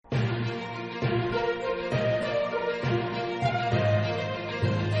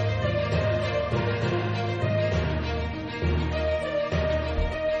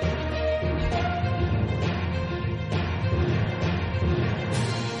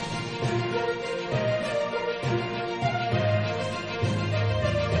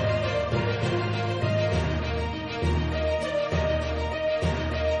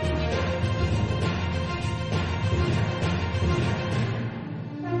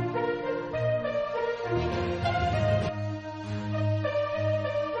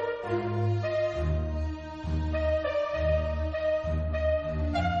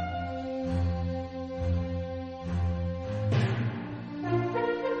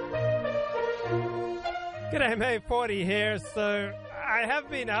G'day, May 40 here. So I have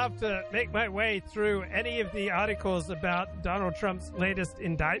been able to make my way through any of the articles about Donald Trump's latest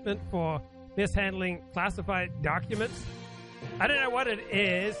indictment for mishandling classified documents. I don't know what it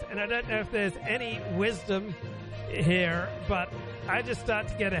is, and I don't know if there's any wisdom here, but I just start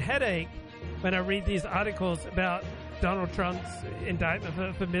to get a headache when I read these articles about Donald Trump's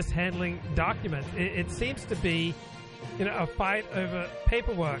indictment for mishandling documents. It seems to be, a fight over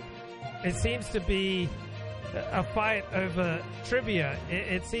paperwork. It seems to be a fight over trivia.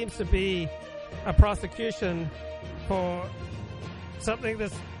 It seems to be a prosecution for something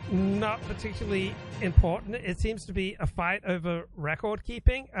that's not particularly important. It seems to be a fight over record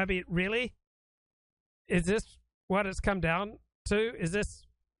keeping. I mean, really? Is this what it's come down to? Is this,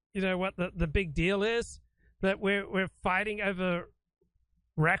 what the big deal is? That we're fighting over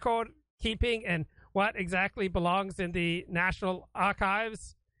record keeping and what exactly belongs in the National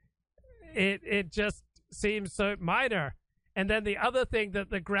Archives? It just seems so minor. And then the other thing that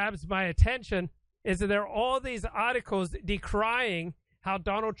grabs my attention is that there are all these articles decrying how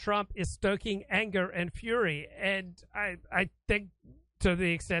Donald Trump is stoking anger and fury. And I think, to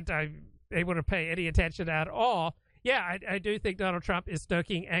the extent I'm able to pay any attention at all, yeah, I do think Donald Trump is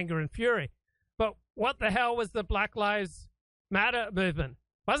stoking anger and fury. But what the hell was the Black Lives Matter movement?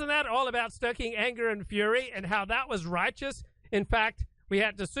 Wasn't that all about stoking anger and fury and how that was righteous? In fact, we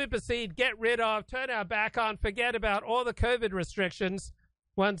had to supersede, get rid of, turn our back on, forget about all the COVID restrictions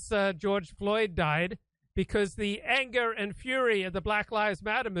once George Floyd died, because the anger and fury of the Black Lives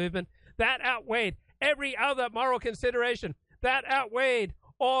Matter movement, that outweighed every other moral consideration. That outweighed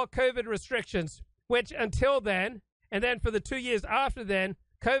all COVID restrictions, which until then, and then for the 2 years after then,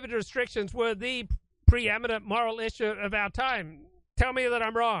 COVID restrictions were the preeminent moral issue of our time. Tell me that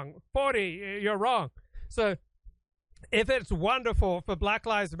I'm wrong. 40, you're wrong. So if it's wonderful for Black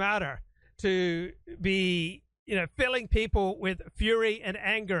Lives Matter to be, filling people with fury and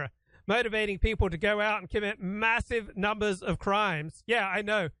anger, motivating people to go out and commit massive numbers of crimes. Yeah, I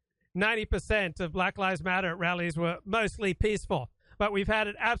know 90% of Black Lives Matter rallies were mostly peaceful, but we've had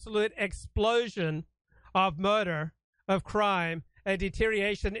an absolute explosion of murder, of crime, a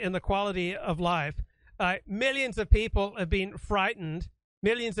deterioration in the quality of life. Millions of people have been frightened.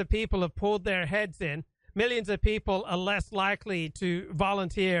 Millions of people have pulled their heads in. Millions of people are less likely to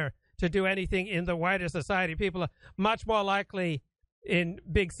volunteer to do anything in the wider society. People are much more likely in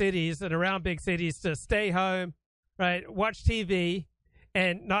big cities and around big cities to stay home, right, watch TV,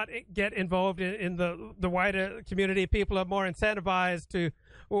 and not get involved in the wider community. People are more incentivized to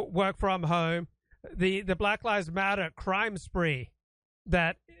work from home. The Black Lives Matter crime spree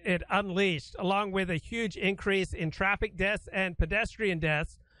that it unleashed, along with a huge increase in traffic deaths and pedestrian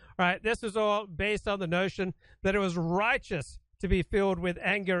deaths, right? This is all based on the notion that it was righteous to be filled with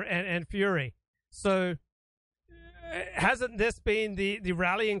anger and fury. So hasn't this been the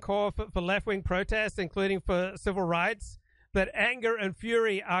rallying call for left-wing protests, including for civil rights, that anger and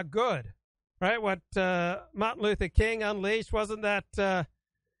fury are good, right? What Martin Luther King unleashed, wasn't that,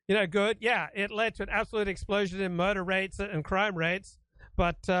 good? Yeah, it led to an absolute explosion in murder rates and crime rates.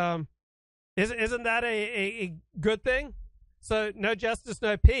 But isn't that a good thing? So no justice,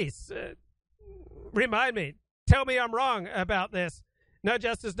 no peace. Remind me. Tell me I'm wrong about this. No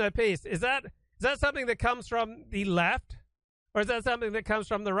justice, no peace. Is that something that comes from the left, or is that something that comes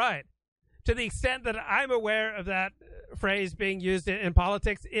from the right? To the extent that I'm aware of that phrase being used in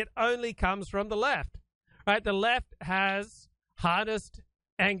politics, it only comes from the left. Right? The left has harnessed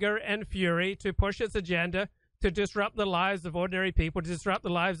anger and fury to push its agenda, to disrupt the lives of ordinary people, to disrupt the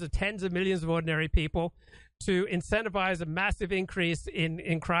lives of tens of millions of ordinary people, to incentivize a massive increase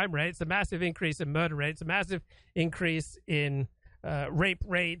in crime rates, a massive increase in murder rates, a massive increase in rape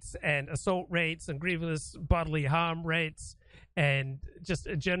rates and assault rates and grievous bodily harm rates, and just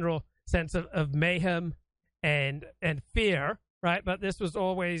a general sense of mayhem and fear, right? But this was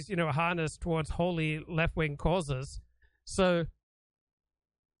always, harnessed towards wholly left-wing causes. So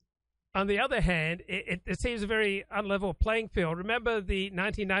on the other hand, it seems a very unlevel playing field. Remember the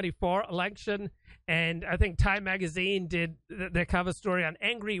 1994 election, and I think Time Magazine did their cover story on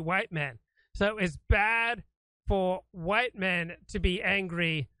angry white men. So it's bad for white men to be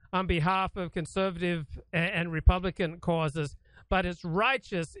angry on behalf of conservative and Republican causes, but it's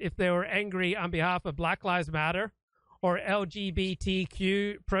righteous if they were angry on behalf of Black Lives Matter or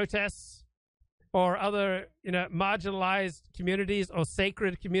LGBTQ protests, or other, marginalized communities or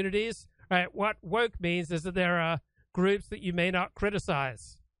sacred communities, right? What woke means is that there are groups that you may not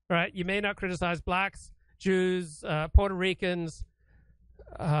criticize, right? You may not criticize blacks, Jews, Puerto Ricans,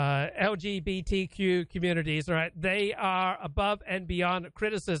 LGBTQ communities, right? They are above and beyond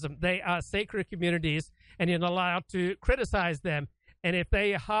criticism. They are sacred communities, and you're not allowed to criticize them. And if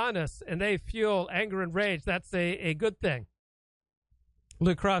they harness and they fuel anger and rage, that's a good thing.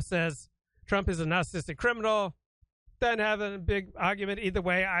 Luke Cross says Trump is a narcissistic criminal. Don't have a big argument either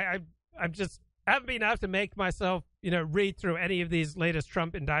way. I'm just haven't been able to make myself, read through any of these latest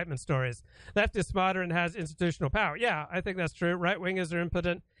Trump indictment stories. Left is smarter and has institutional power. Yeah, I think that's true. Right-wingers are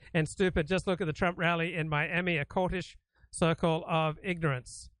impotent and stupid. Just look at the Trump rally in Miami, a cultish circle of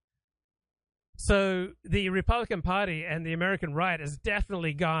ignorance. So the Republican Party and the American right has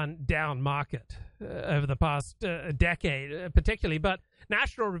definitely gone down market over the past decade, particularly. But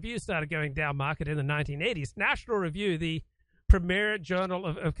National Review started going down market in the 1980s. National Review, the premier journal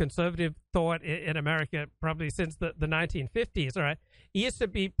of conservative thought in America, probably since the 1950s, all right, it used to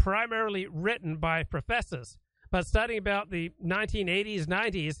be primarily written by professors. But starting about the 1980s,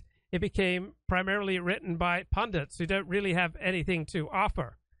 90s, it became primarily written by pundits who don't really have anything to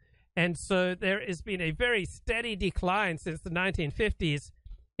offer. And so there has been a very steady decline since the 1950s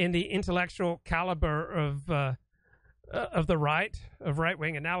in the intellectual caliber of the right, of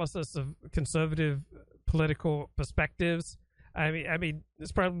right-wing analysis of conservative political perspectives. I mean,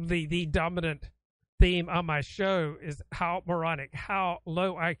 it's probably the dominant theme on my show is how moronic, how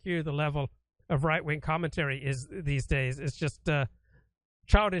low IQ the level of right-wing commentary is these days. It's just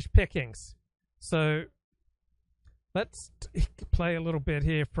childish pickings. So let's play a little bit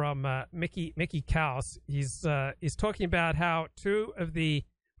here from Mickey Kaus. He's talking about how two of the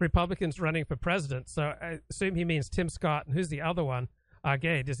Republicans running for president, so I assume he means Tim Scott, and who's the other one, are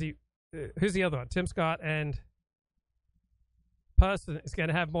gay. Who's the other one? Tim Scott and person is going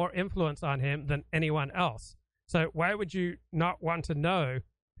to have more influence on him than anyone else. So why would you not want to know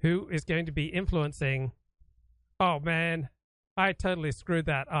who is going to be influencing? Oh man, I totally screwed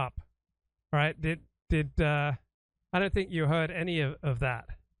that up. All right, I don't think you heard any of that.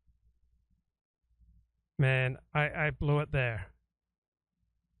 Man, I blew it there.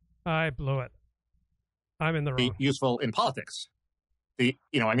 I blew it. I'm in the wrong. Useful in politics. The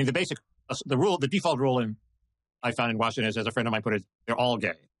default rule I found in Washington is, as a friend of mine put it, they're all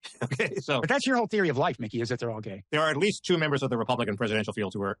gay. Okay, so. But that's your whole theory of life, Mickey, is that they're all gay. There are at least two members of the Republican presidential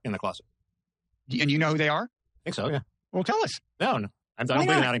field who are in the closet. And you know who they are? I think so, yeah. Well, tell us. No. I don't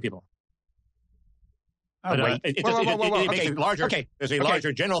believe in outing people. Oh, wait. It makes it larger. Okay. There's a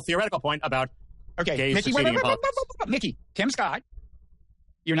larger general theoretical point about gays Mickey, succeeding in politics. Mickey, Tim Scott.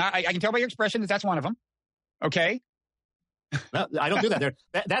 You're not. I can tell by your expression that that's one of them. Okay. No, I don't do that.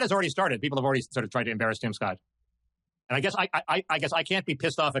 That has already started. People have already sort of tried to embarrass Tim Scott. And I guess I can't be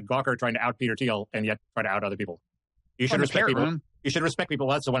pissed off at Gawker trying to out Peter Thiel and yet try to out other people. You should respect people. You should respect people.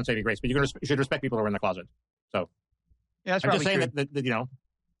 Well, that's the one saving grace. But you should respect people who are in the closet. So yeah, that's I'm just saying true. that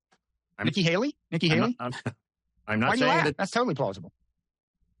Nikki Haley? I'm not saying that. That's totally plausible.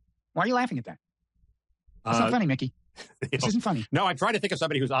 Why are you laughing at that? That's not funny, Mickey. This isn't funny. No, I'm trying to think of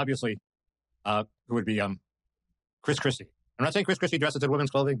somebody who's obviously who would be Chris Christie. I'm not saying Chris Christie dresses in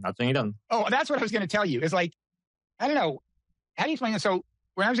women's clothing. Not saying he doesn't. Oh, that's what I was going to tell you. It's like, I don't know. How do you explain this? So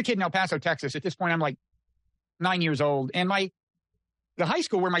when I was a kid in El Paso, Texas, at this point I'm like 9 years old, and the high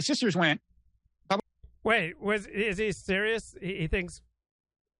school where my sisters went. Wait, is he serious? He thinks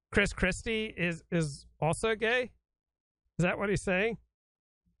Chris Christie is also gay? Is that what he's saying?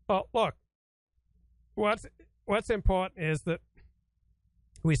 Well, look, what's important is that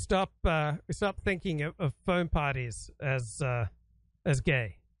we stop thinking of phone parties as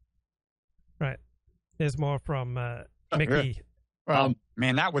gay. Right. There's more from Mickey. Well,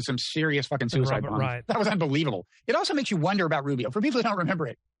 man, that was some serious fucking suicide bomb. Right. That was unbelievable. It also makes you wonder about Rubio. For people who don't remember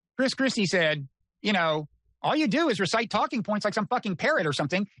it, Chris Christie said, all you do is recite talking points like some fucking parrot or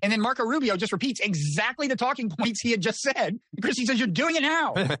something, and then Marco Rubio just repeats exactly the talking points he had just said. And Christie says, you're doing it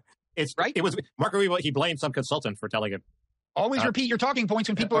now. It's right. It was Marco Rubio. He blamed some consultant for telling him. Always repeat your talking points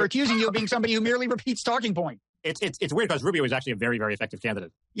when people are accusing you of being somebody who merely repeats talking points. It's weird because Rubio is actually a very, very effective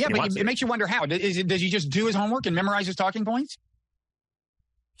candidate. Yeah, but it makes you wonder how. Does he just do his homework and memorize his talking points?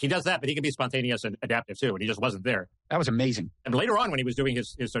 He does that, but he can be spontaneous and adaptive too, and he just wasn't there. That was amazing. And later on, when he was doing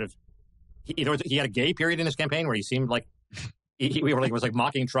his sort of, he had a gay period in his campaign where he seemed like he was like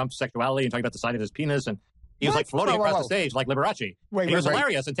mocking Trump's sexuality and talking about the side of his penis, and he was like floating across the stage like Liberace. He was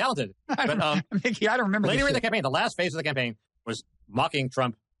hilarious and talented. But Mickey, I don't remember. Later in the campaign, the last phase of the campaign was mocking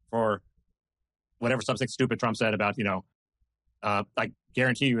Trump for whatever something stupid Trump said about, I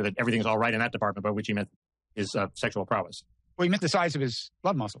guarantee you that everything's all right in that department, by which he meant his sexual prowess. Well, he meant the size of his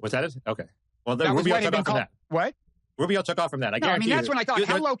love muscle. Was that it? Okay. Well, then Rubio took off from that. What? Rubio took off from that. I guarantee that's when I thought,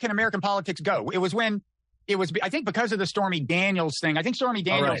 how low can American politics go? It was when it was, I think, because of the Stormy Daniels thing. I think Stormy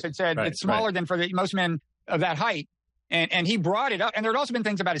Daniels had said it's smaller than for most men of that height. And he brought it up. And there had also been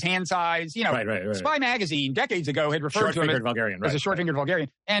things about his hand size. You know, Spy Magazine decades ago had referred to him as a short-fingered Vulgarian.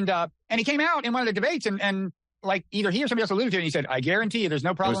 And he came out in one of the debates and like either he or somebody else alluded to it, and he said, I guarantee you there's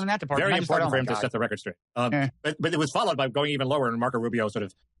no problem in that department. Very important for him to set the record straight. But it was followed by going even lower, and Marco Rubio sort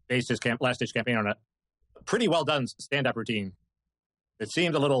of based his last-ditch campaign on a pretty well-done stand-up routine. It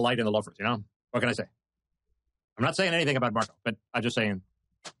seemed a little light in the loafers, you know? What can I say? I'm not saying anything about Marco, but I'm just saying...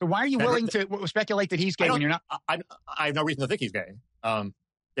 So why are you willing to speculate that he's gay when you're not? I have no reason to think he's gay.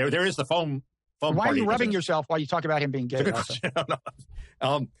 There is the foam why are you rubbing yourself while you talk about him being gay? There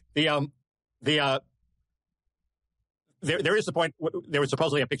is the point. There was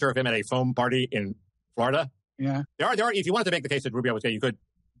supposedly a picture of him at a foam party in Florida. Yeah. There are. If you wanted to make the case that Rubio was gay, you could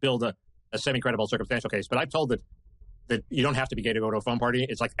build a semi-credible circumstantial case. But I'm told that you don't have to be gay to go to a foam party.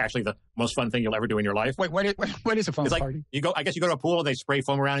 It's like actually the most fun thing you'll ever do in your life. Wait, what is a foam party? I guess you go to a pool and they spray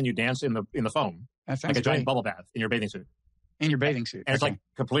foam around and you dance in the foam. That sounds like a giant bubble bath in your bathing suit. In your bathing suit. And it's like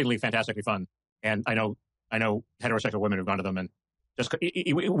completely fantastically fun. And I know heterosexual women who've gone to them, and just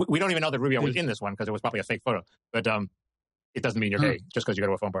we don't even know that Rubio was in this one because it was probably a fake photo. But it doesn't mean you're gay just because you go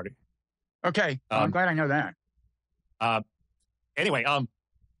to a foam party. Okay, I'm glad I know that. Anyway,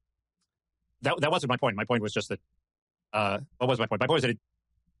 that wasn't my point. My point was just that. What was my point? My point was that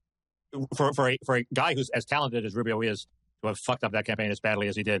for a guy who's as talented as Rubio is, to have fucked up that campaign as badly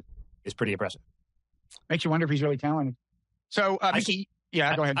as he did is pretty impressive. Makes you wonder if he's really talented. So, Mickey, go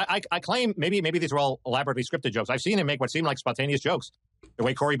ahead. I claim maybe these are all elaborately scripted jokes. I've seen him make what seem like spontaneous jokes, the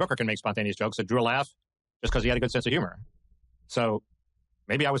way Cory Booker can make spontaneous jokes that drew a laugh just because he had a good sense of humor. So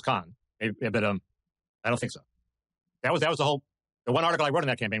maybe I was conned, but I don't think so. That was the one article I wrote in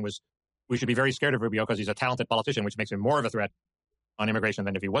that campaign was we should be very scared of Rubio because he's a talented politician, which makes him more of a threat on immigration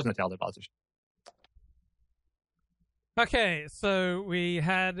than if he wasn't a talented politician. Okay, so we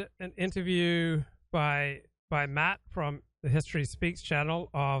had an interview by Matt from the History Speaks channel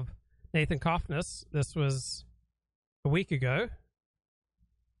of Nathan Coffness. This was a week ago.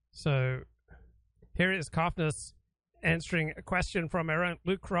 So here is Coffness answering a question from our own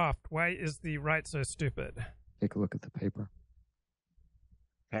Luke Croft. Why is the right so stupid? Take a look at the paper.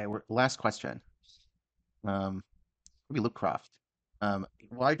 Okay, last question. Maybe Luke Croft.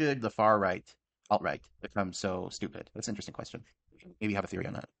 Why did the far right, alt-right, become so stupid? That's an interesting question. Maybe you have a theory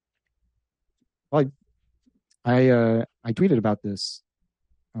on that. Well, I tweeted about this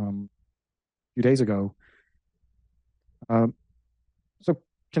a few days ago. So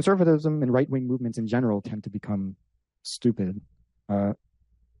conservatism and right-wing movements in general tend to become stupid.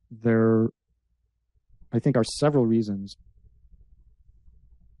 There, I think, are several reasons.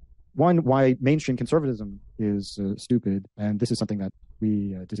 One, why mainstream conservatism is stupid, and this is something that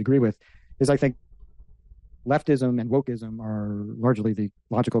we disagree with, is I think leftism and wokeism are largely the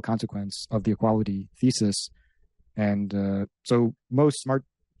logical consequence of the equality thesis. And so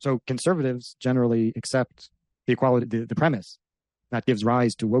conservatives generally accept the equality, the premise that gives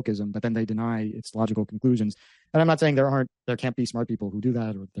rise to wokeism, but then they deny its logical conclusions. And I'm not saying there can't be smart people who do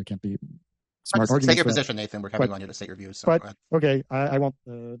that, or there can't be smart arguments. Take your position, Nathan. We're coming on you to state your views. So okay, I won't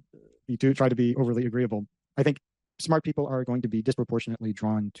try to be overly agreeable. I think smart people are going to be disproportionately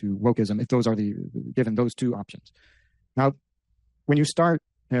drawn to wokeism if those are given those two options. Now, when you start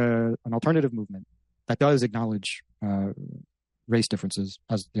an alternative movement that does acknowledge race differences,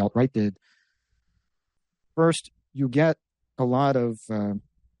 as the alt-right did, first you get a lot of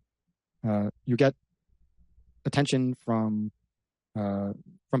attention from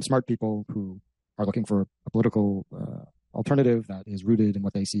smart people who are looking for a political alternative that is rooted in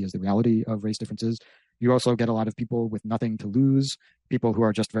what they see as the reality of race differences. You also get a lot of people with nothing to lose, people who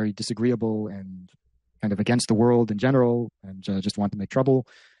are just very disagreeable and kind of against the world in general and just want to make trouble.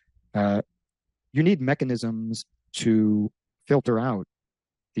 You need mechanisms to filter out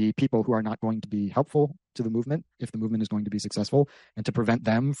the people who are not going to be helpful to the movement if the movement is going to be successful, and to prevent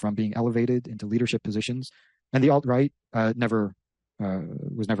them from being elevated into leadership positions. And the alt-right was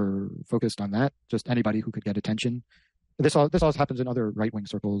never focused on that, just anybody who could get attention. This also happens in other right-wing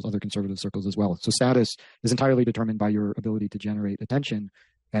circles, other conservative circles as well. So status is entirely determined by your ability to generate attention,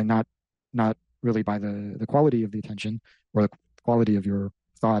 and not really by the quality of the attention or the quality of your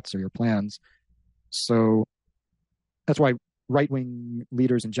thoughts or your plans. So that's why right-wing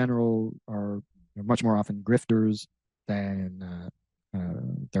leaders in general are much more often grifters than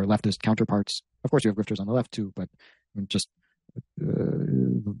their leftist counterparts. Of course, you have grifters on the left too, but just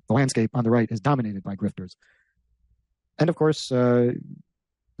the landscape on the right is dominated by grifters. And of course, the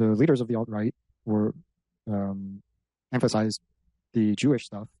leaders of the alt-right were emphasized the Jewish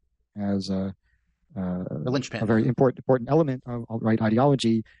stuff as linchpin. A very important element of alt-right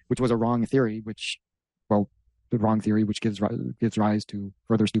ideology, which was a wrong theory, the wrong theory, which gives rise to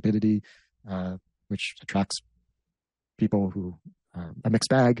further stupidity, which attracts people who a mixed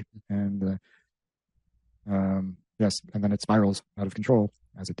bag, and yes, and then it spirals out of control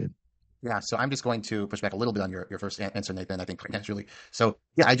as it did. Yeah, so I'm just going to push back a little bit on your first answer, Nathan. I think quite naturally. So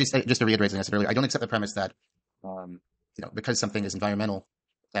yeah, I just to reiterate, as I said earlier, I don't accept the premise that because something is environmental,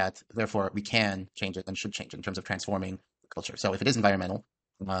 that therefore we can change it and should change it in terms of transforming culture. So if it is environmental,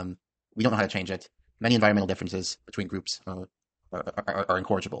 we don't know how to change it. Many environmental differences between groups are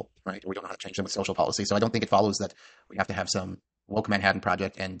incorrigible, right? Or we don't know how to change them with social policy. So I don't think it follows that we have to have some woke Manhattan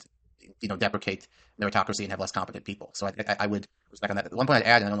Project and deprecate meritocracy and have less competent people. So I would respect on that. One point I'd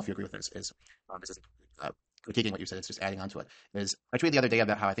add, and I don't know if you agree with this, is this is critiquing what you said. It's just adding on to it. Is I tweeted the other day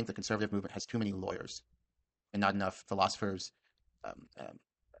about how I think the conservative movement has too many lawyers and not enough philosophers,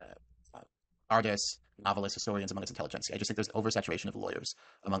 artists, novelists, historians among its intelligentsia. I just think there's oversaturation of lawyers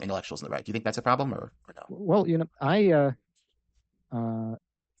among intellectuals on the right. Do you think that's a problem or no? Well,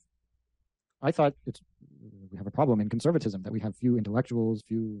 I thought we have a problem in conservatism, that we have few intellectuals,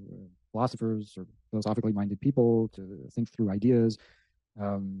 few philosophers or philosophically minded people to think through ideas.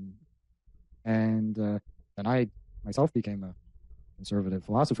 And I myself became a conservative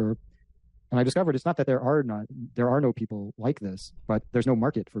philosopher, and I discovered it's not that there are no people like this, but there's no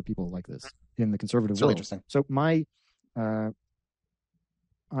market for people like this in the conservative It's world. really interesting. So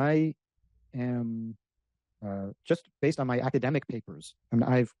I am just based on my academic papers, and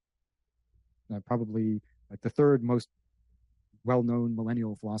I've probably like the third most well-known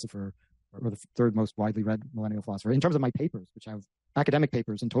millennial philosopher, or the third most widely read millennial philosopher in terms of my papers, which have academic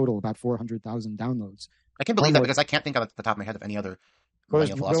papers in total about 400,000 downloads. I can believe that because I can't think off the top of my head of any other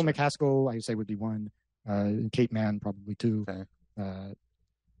millennial philosopher. Will MacAskill, I say, would be one. Kate Mann, probably two. Okay.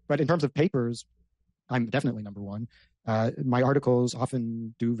 But in terms of papers, I'm definitely number one. My articles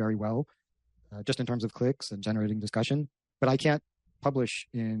often do very well, just in terms of clicks and generating discussion. But I can't publish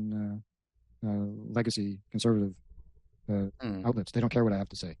in legacy conservative outlets. They don't care what I have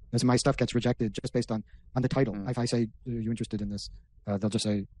to say. My stuff gets rejected just based on the title. If I say, "Are you interested in this?" They'll just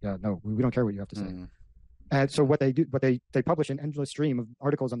say, "Yeah, no, we don't care what you have to say." And so what they do, they publish an endless stream of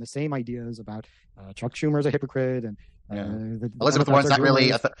articles on the same ideas about Chuck Schumer's a hypocrite, and Elizabeth Warren's not really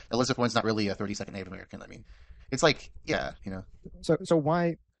a 30-second Native American. I mean, it's like, So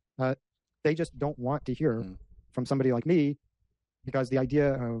why they just don't want to hear from somebody like me, because the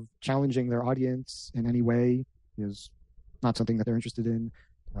idea of challenging their audience in any way is not something that they're interested in.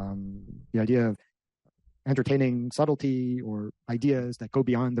 The idea of entertaining subtlety or ideas that go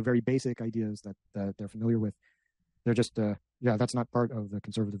beyond the very basic ideas that they're familiar with, they're just that's not part of the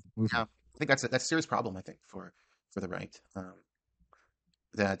conservative movement. Yeah, I think that's a serious problem, I think, for the right,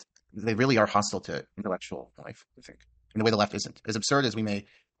 that they really are hostile to intellectual life, I think, in the way the left isn't. As absurd as we may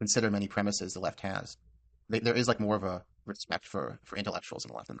consider many premises the left has, there is like more of a respect for intellectuals in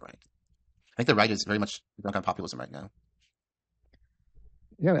the left than the right. I think the right is very much drunk on populism right now.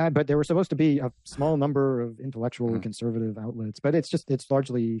 Yeah, but there were supposed to be a small number of intellectual conservative outlets, but it's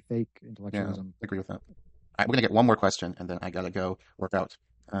largely fake intellectualism. Yeah, I agree with that. All right, we're going to get one more question, and then I got to go work out.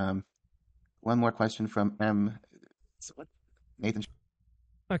 One more question from Nathan.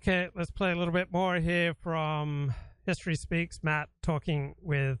 Okay, let's play a little bit more here from History Speaks. Matt talking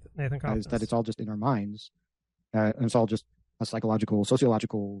with Nathan Coppens. That it's all just in our minds, and it's all just a psychological,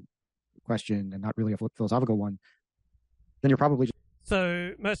 sociological question, and not really a philosophical one. Then you're probably just...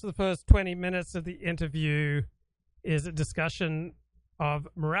 So most of the first 20 minutes of the interview is a discussion of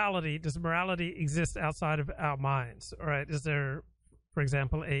morality. Does morality exist outside of our minds? All right. Is there, for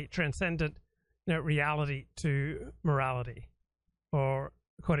example, a transcendent reality to morality? Or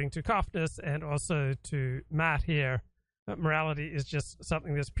according to Coffness and also to Matt here, morality is just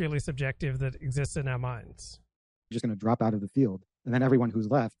something that's purely subjective that exists in our minds. You're just going to drop out of the field. And then everyone who's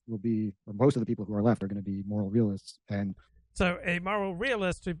left will be, or most of the people who are left are going to be moral realists. And so a moral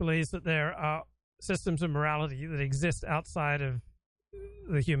realist who believes that there are systems of morality that exist outside of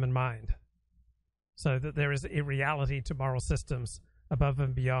the human mind. So that there is a reality to moral systems above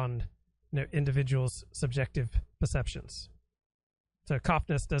and beyond individuals' subjective perceptions. So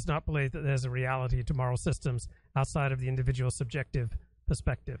Coffness does not believe that there's a reality to moral systems outside of the individual's subjective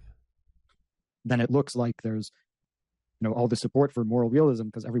perspective. Then it looks like there's all the support for moral realism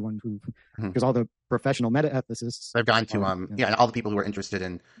because because all the professional meta-ethicists... They've gone to, and all the people who are interested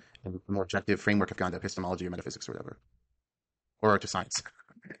in a more objective framework have gone to epistemology or metaphysics or whatever. Or to science.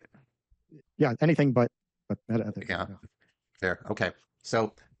 Yeah, anything but meta-ethics. Yeah, fair. Okay.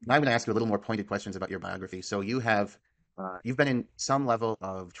 So now I'm going to ask you a little more pointed questions about your biography. So you've been in some level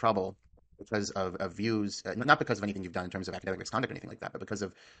of trouble because of views, not because of anything you've done in terms of academic misconduct or anything like that, but because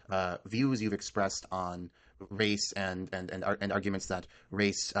of views you've expressed on race and arguments that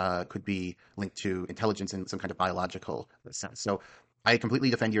race could be linked to intelligence in some kind of biological sense. So I completely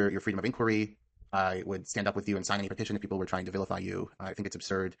defend your freedom of inquiry. I would stand up with you and sign any petition if people were trying to vilify you. I think it's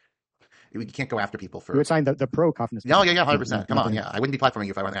absurd. You can't go after people for... You would sign the pro-Kaufmanist. No, yeah, 100%. Come on, yeah. I wouldn't be platforming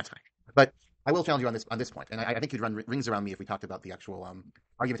you if I weren't anti. But I will challenge you on this point. And I think you'd run rings around me if we talked about the actual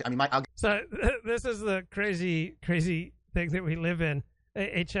argument. I mean, So this is the crazy thing that we live in.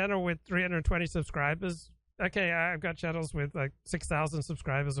 A channel with 320 subscribers. Okay, I've got channels with like 6,000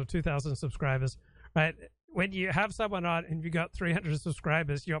 subscribers or 2,000 subscribers, right? When you have someone on and you got 300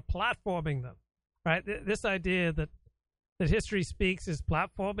 subscribers, you're platforming them, right? This idea that History Speaks is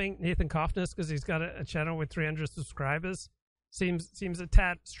platforming Nathan Koffness because he's got a channel with 300 subscribers seems a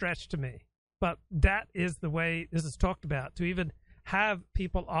tad stretch to me. But that is the way this is talked about. To even have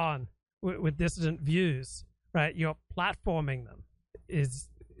people on with dissident views, right? You're platforming them is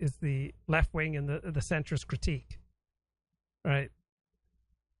the left wing and the centrist critique, right?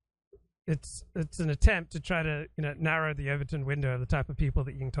 It's an attempt to try to narrow the Overton window of the type of people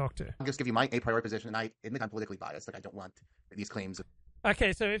that you can talk to. I'll just give you my a priori position, and I admit I'm politically biased. Like I don't want these claims.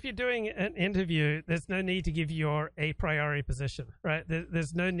 Okay, so if you're doing an interview, there's no need to give your a priori position, right?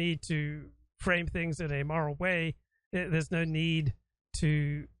 There's no need to frame things in a moral way. There's no need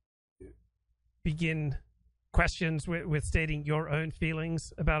to begin questions with stating your own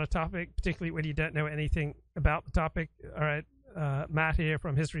feelings about a topic, particularly when you don't know anything about the topic. All right, Matt here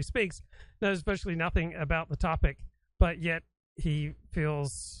from History Speaks knows virtually nothing about the topic, but yet he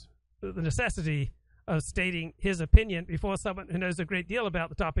feels the necessity of stating his opinion before someone who knows a great deal about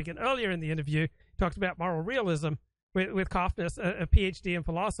the topic. And earlier in the interview, talked about moral realism with Koffness, a PhD in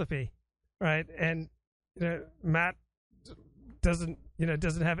philosophy, right? And Matt doesn't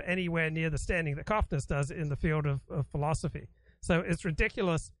have anywhere near the standing that Koffness does in the field of philosophy. So it's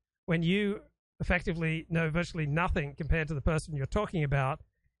ridiculous when you effectively know virtually nothing compared to the person you're talking about,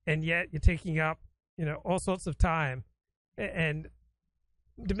 and yet you're taking up all sorts of time and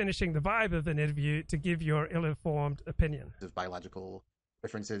diminishing the vibe of an interview to give your ill-informed opinion. Of biological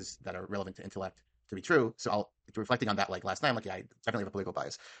differences that are relevant to intellect to be true. So I'll reflecting on that like last night, I'm like, yeah, I definitely have a political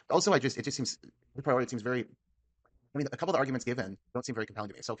bias. But also, it just seems the priority seems very. I mean, a couple of the arguments given don't seem very compelling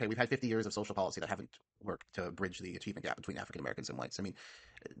to me. So, okay, we've had 50 years of social policy that haven't worked to bridge the achievement gap between African Americans and whites. I mean,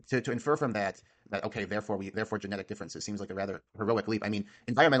 to infer from that okay, therefore genetic differences seems like a rather heroic leap. I mean,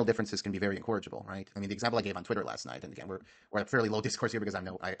 environmental differences can be very incorrigible, right? I mean, the example I gave on Twitter last night, and again, we're at fairly low discourse here because I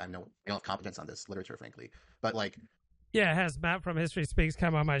don't have competence on this literature, frankly. But like, yeah, it has Matt from History Speaks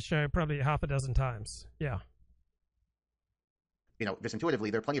come on my show probably half a dozen times. Yeah. Just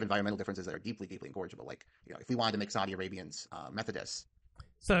intuitively, there are plenty of environmental differences that are deeply, deeply incorrigible. Like, if we wanted to make Saudi Arabians Methodists.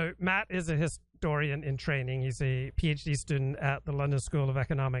 So Matt is a historian in training. He's a PhD student at the London School of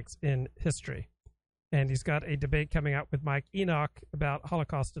Economics in history. And he's got a debate coming up with Mike Enoch about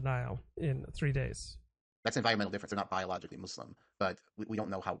Holocaust denial in 3 days. That's environmental difference. They're not biologically Muslim, but we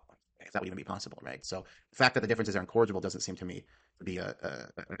don't know how that would even be possible, right? So the fact that the differences are incorrigible doesn't seem to me to be a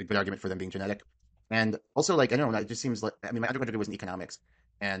good argument for them being genetic. And also, like, I don't know, it just seems like, I mean, my undergraduate was in economics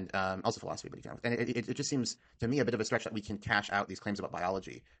and also philosophy, but economics. And it just seems to me a bit of a stretch that we can cash out these claims about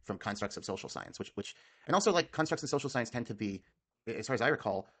biology from constructs of social science, which and also, like, constructs of social science tend to be, as far as I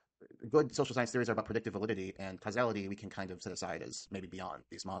recall, good social science theories are about predictive validity, and causality we can kind of set aside as maybe beyond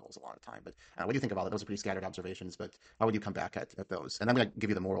these models a lot of time. But what do you think about it? Those are pretty scattered observations, but how would you come back at those? And I'm going to give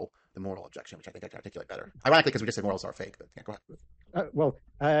you the moral objection, which I think I can articulate better. Ironically, because we just said morals are fake, but yeah, go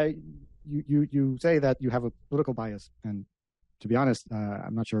ahead. You say that you have a political bias, and to be honest,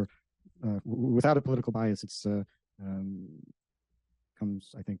 I'm not sure. Without a political bias, it's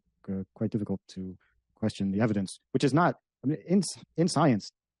becomes, I think, quite difficult to question the evidence, which is not. I mean, in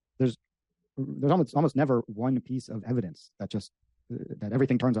science, there's almost never one piece of evidence that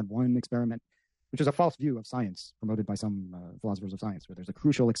everything turns on one experiment, which is a false view of science promoted by some philosophers of science, where there's a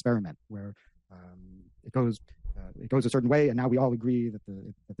crucial experiment where it goes a certain way, and now we all agree that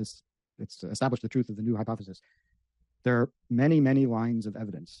it's established the truth of the new hypothesis. There are many, many lines of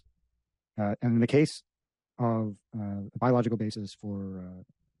evidence, and in the case of a biological basis for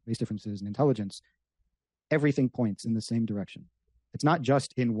race differences in intelligence, everything points in the same direction. It's not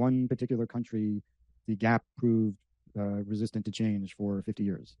just in one particular country the gap proved resistant to change for 50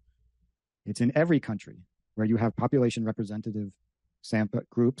 years. It's in every country where you have population representative sample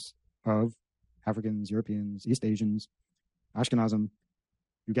groups of Africans, Europeans, East Asians, Ashkenazim.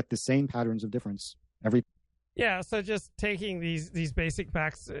 You get the same patterns of difference every. Yeah, so just taking these basic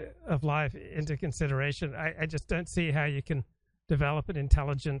facts of life into consideration, I just don't see how you can develop an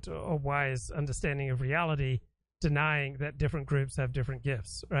intelligent or wise understanding of reality, denying that different groups have different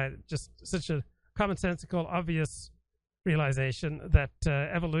gifts, right? Just such a commonsensical, obvious realization that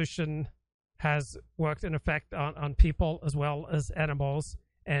evolution has worked in effect on people as well as animals,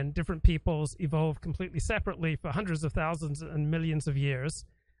 and different peoples evolved completely separately for hundreds of thousands and millions of years,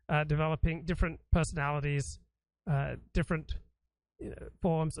 developing different personalities, different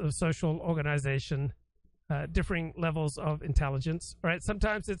forms of social organization, differing levels of intelligence, right?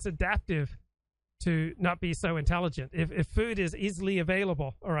 Sometimes it's adaptive to not be so intelligent. If food is easily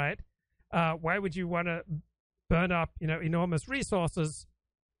available, all right, why would you want to burn up, enormous resources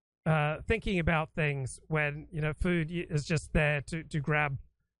thinking about things when, food is just there to grab,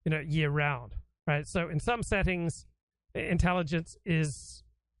 year round, right? So in some settings, intelligence is,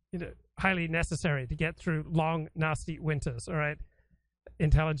 highly necessary to get through long, nasty winters, all right?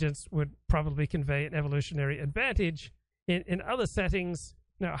 Intelligence would probably convey an evolutionary advantage. In other settings,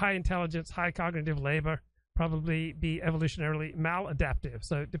 high intelligence, high cognitive labor probably be evolutionarily maladaptive.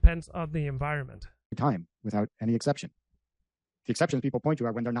 So it depends on the environment. Time, without any exception. The exceptions people point to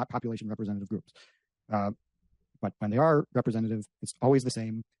are when they're not population representative groups. But when they are representative, it's always the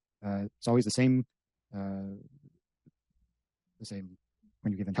same. It's always the same.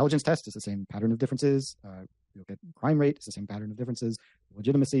 When you give intelligence tests, it's the same pattern of differences. You'll get crime rate, it's the same pattern of differences.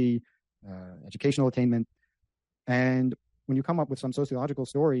 Legitimacy, educational attainment. And when you come up with some sociological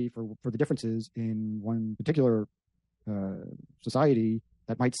story for the differences in one particular society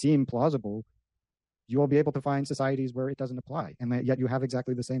that might seem plausible, you will be able to find societies where it doesn't apply, and yet you have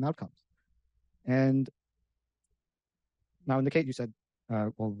exactly the same outcomes. And now in the case you said,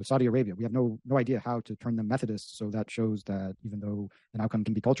 with Saudi Arabia, we have no idea how to turn them Methodist, so that shows that even though an outcome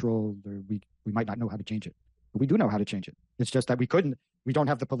can be cultural, we might not know how to change it. But we do know how to change it. It's just that we don't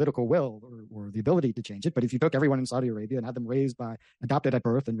have the political will or the ability to change it. But if you took everyone in Saudi Arabia and had them adopted at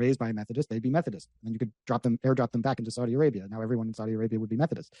birth and raised by a Methodist, they'd be Methodist. And you could airdrop them back into Saudi Arabia. Now everyone in Saudi Arabia would be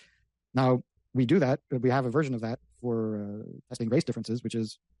Methodist. Now, we do that. We have a version of that for testing race differences, which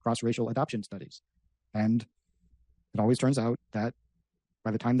is cross-racial adoption studies. And it always turns out that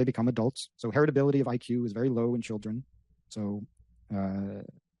by the time they become adults, so heritability of IQ is very low in children. So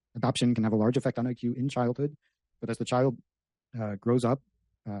adoption can have a large effect on IQ in childhood. But as the child grows up,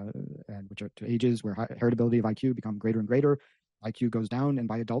 and which are to ages where heritability of IQ become greater and greater, IQ goes down. And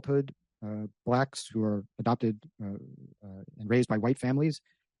by adulthood, blacks who are adopted and raised by white families,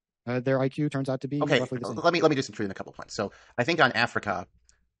 their IQ turns out to be roughly the same. Let me just intrude in a couple of points. So I think on Africa,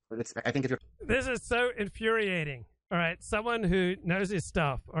 this is so infuriating. All right, someone who knows his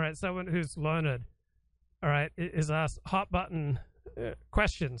stuff, all right, someone who's learned, all right, is asked hot button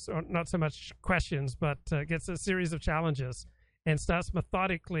questions, or not so much questions, but gets a series of challenges and starts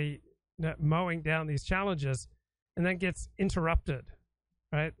methodically mowing down these challenges, and then gets interrupted,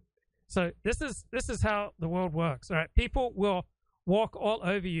 right? So this is how the world works, all right? People will walk all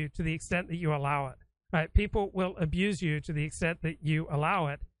over you to the extent that you allow it, right? People will abuse you to the extent that you allow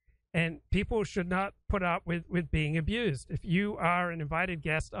it. And people should not put up with being abused. If you are an invited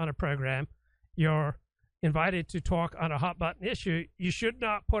guest on a program, you're invited to talk on a hot button issue, you should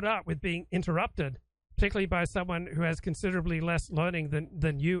not put up with being interrupted, particularly by someone who has considerably less learning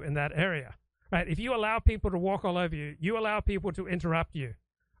than you in that area, right? If you allow people to walk all over you, you allow people to interrupt you,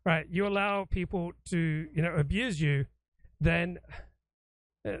 right? You allow people to, abuse you, then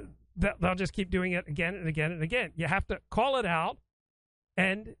they'll just keep doing it again and again and again. You have to call it out,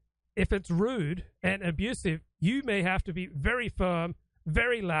 and if it's rude and abusive, you may have to be very firm,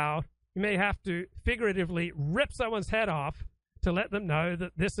 very loud. You may have to figuratively rip someone's head off to let them know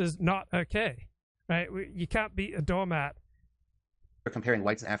that this is not okay, right? You can't be a doormat. We're comparing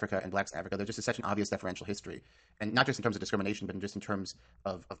whites in Africa and blacks in Africa. There's just such an obvious differential history, and not just in terms of discrimination, but just in terms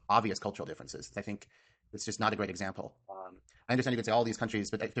of obvious cultural differences. I think it's just not a great example. I understand you can say all these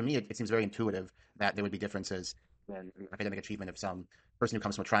countries, but to me, it seems very intuitive that there would be differences in academic achievement of some person who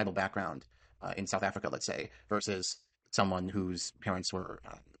comes from a tribal background in South Africa, let's say, versus someone whose parents were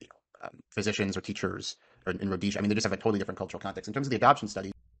physicians or teachers or in Rhodesia. I mean, they just have a totally different cultural context. In terms of the adoption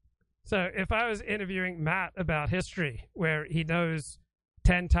study. So if I was interviewing Matt about history, where he knows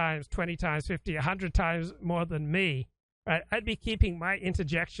 10 times, 20 times, 50, 100 times more than me, right, I'd be keeping my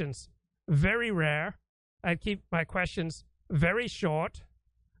interjections very rare. I'd keep my questions very short.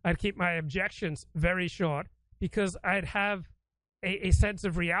 I'd keep my objections very short, because I'd have a sense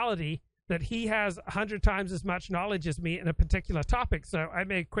of reality that he has 100 times as much knowledge as me in a particular topic. So I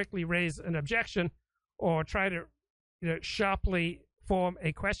may quickly raise an objection or try to sharply form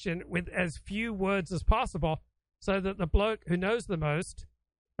a question with as few words as possible, so that the bloke who knows the most,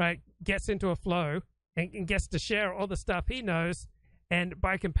 right, gets into a flow, and gets to share all the stuff he knows. And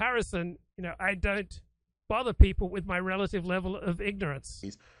by comparison, I don't bother people with my relative level of ignorance.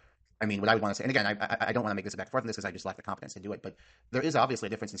 I mean, what I would want to say, and again, I don't want to make this a back and forth on this because I just lack the competence to do it, but there is obviously a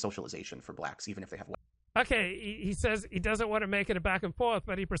difference in socialization for blacks, even if they have white. Okay, he says he doesn't want to make it a back and forth,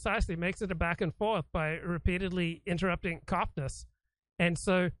 but he precisely makes it a back and forth by repeatedly interrupting Cofness. And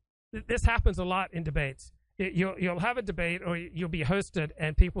so this happens a lot in debates. You'll have a debate or you'll be hosted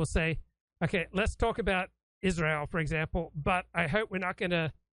and people say, okay, let's talk about Israel, for example, but I hope we're not going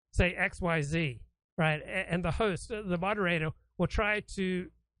to say X, Y, Z, right? And the host, the moderator, will try to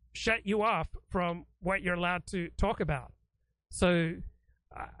shut you off from what you're allowed to talk about. So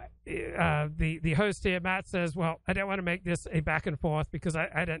the host here, Matt, says, well, I don't want to make this a back and forth because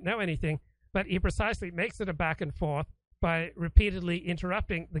I don't know anything, but he precisely makes it a back and forth by repeatedly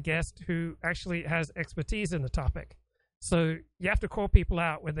interrupting the guest who actually has expertise in the topic. So you have to call people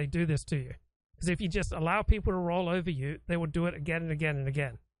out when they do this to you. Because if you just allow people to roll over you, they will do it again and again and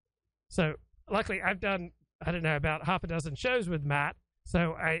again. So luckily I've done, I don't know, about half a dozen shows with Matt.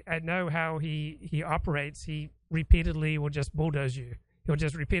 So I know how he operates. He repeatedly will just bulldoze you. He'll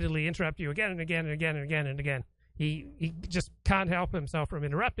just repeatedly interrupt you again and again and again and again and again. He just can't help himself from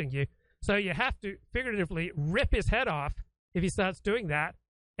interrupting you. So you have to figuratively rip his head off if he starts doing that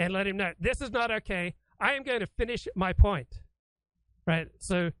and let him know, this is not okay. I am going to finish my point. Right?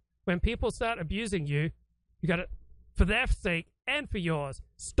 So when people start abusing you, you got to, for their sake and for yours,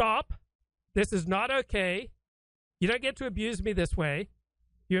 stop. This is not okay. You don't get to abuse me this way.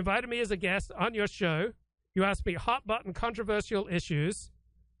 You invited me as a guest on your show. You asked me hot button controversial issues.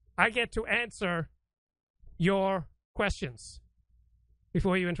 I get to answer your questions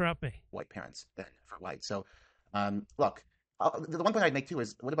before you interrupt me. White parents than for white. So, look, the one point I'd make too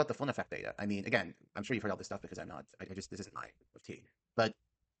is, what about the Flynn effect data? I mean, again, I'm sure you've heard all this stuff because I'm not. This isn't my tea. But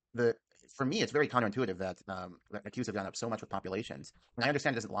for me, it's very counterintuitive that Qs have gone up so much with populations. And I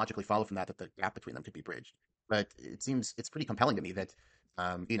understand it doesn't logically follow from that the gap between them could be bridged. But it seems it's pretty compelling to me that,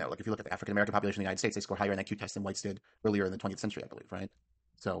 like if you look at the African American population in the United States, they score higher in IQ tests than whites did earlier in the 20th century, I believe, right?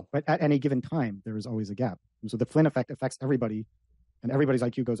 So, but at any given time, there is always a gap. So the Flynn effect affects everybody, and everybody's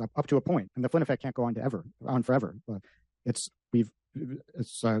IQ goes up to a point, and the Flynn effect can't go on forever. But maybe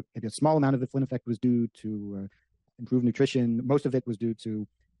a small amount of the Flynn effect was due to improved nutrition. Most of it was due to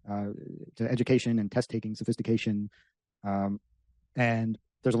education and test taking sophistication, and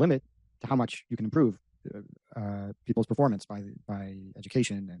there's a limit to how much you can improve people's performance by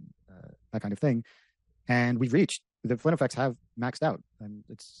education and that kind of thing. And we've reached, the Flynn effects have maxed out, and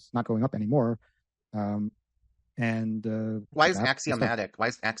it's not going up anymore. Why is it axiomatic? Why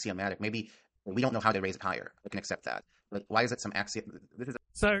is it axiomatic? Maybe we don't know how to raise it higher. I can accept that. But why is it some axiom?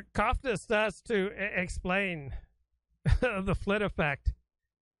 So Kafka starts to explain the Flynn effect,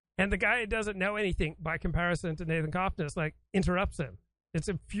 and the guy who doesn't know anything by comparison to Nathan Kofnas interrupts him. It's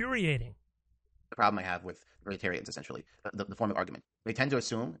infuriating. The problem I have with vegetarians, essentially, the form of argument. They tend to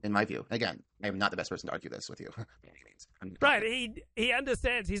assume, in my view, again, I am not the best person to argue this with you. Right, he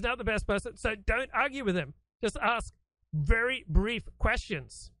understands he's not the best person, so don't argue with him. Just ask very brief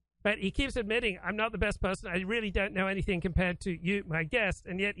questions. But he keeps admitting, I'm not the best person, I really don't know anything compared to you, my guest,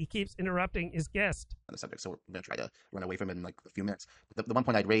 and yet he keeps interrupting his guest. On the subject, so we're going to try to run away from it in a few minutes. But the one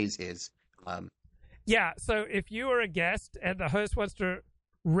point I'd raise is... Yeah, so if you are a guest and the host wants to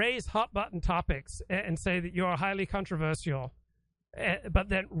raise hot-button topics and say that you're highly controversial, but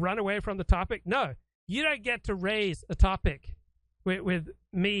then run away from the topic, no, you don't get to raise a topic with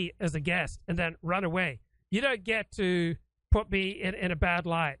me as a guest and then run away. You don't get to put me in a bad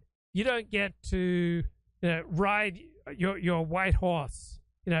light. You don't get to ride your white horse,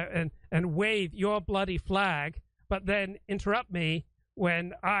 and wave your bloody flag, but then interrupt me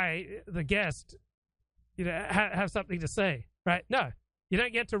when I, the guest, have something to say, right? No, you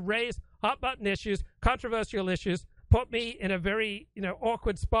don't get to raise hot button issues, controversial issues, put me in a very,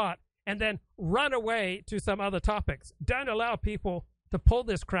 awkward spot, and then run away to some other topics. Don't allow people to pull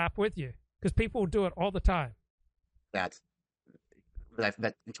this crap with you, because people do it all the time. That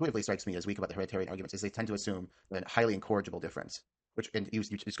intuitively strikes me as weak about the hereditary arguments is they tend to assume that a highly incorrigible difference, which, and you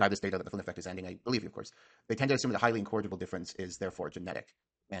describe this data that the Flynn effect is ending, I believe you, of course. They tend to assume that a highly incorrigible difference is therefore genetic.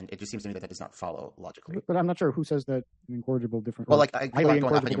 And it just seems to me that does not follow logically. But I'm not sure who says that an incorrigible difference. Well, people aren't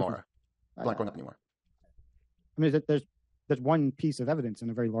going up anymore. People aren't going up anymore. I mean, there's one piece of evidence in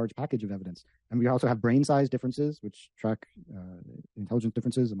a very large package of evidence. And we also have brain size differences, which track intelligence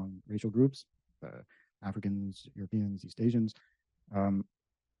differences among racial groups, Africans, Europeans, East Asians.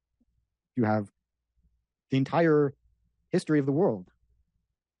 You have the entire history of the world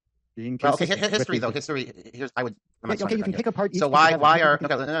being well, okay, history though. History. I would Okay, you can pick apart. So why are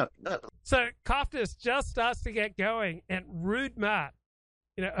no. So Coftis just starts to get going, and rude Matt,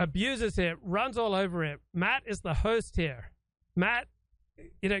 abuses him, runs all over him. Matt is the host here. Matt,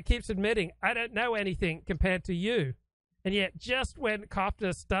 keeps admitting, I don't know anything compared to you. And yet, just when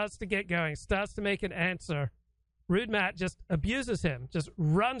Coftis starts to get going, starts to make an answer, rude Matt just abuses him, just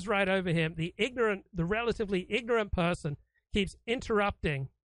runs right over him. The relatively ignorant person keeps interrupting,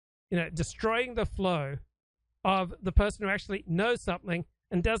 destroying the flow of the person who actually knows something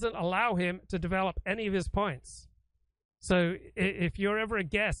and doesn't allow him to develop any of his points. So if you're ever a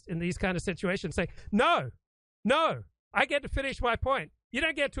guest in these kind of situations, say, no, I get to finish my point. You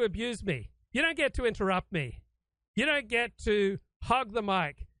don't get to abuse me. You don't get to interrupt me. You don't get to hog the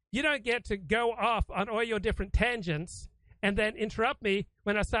mic. You don't get to go off on all your different tangents and then interrupt me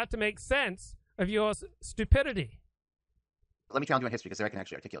when I start to make sense of your stupidity. Let me challenge you on history because there I can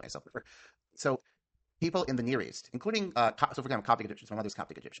actually articulate myself. So people in the Near East, including, for example, Coptic Egyptians, my mother's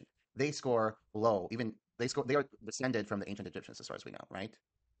Coptic Egyptian, they score low. They are descended from the ancient Egyptians as far as we know, right?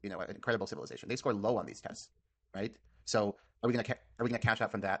 An incredible civilization. They score low on these tests, right? So are we going to cash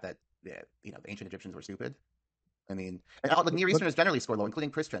out from that the ancient Egyptians were stupid? I mean, and all the Near Easterners generally score low,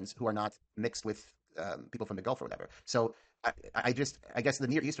 including Christians who are not mixed with people from the Gulf or whatever. So I guess the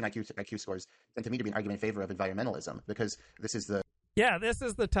Near Eastern IQ scores tend to me to be an argument in favor of environmentalism because this is the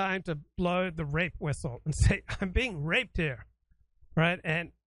time to blow the rape whistle and say, I'm being raped here, right?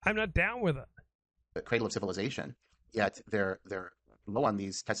 And I'm not down with it. The cradle of civilization, yet they're low on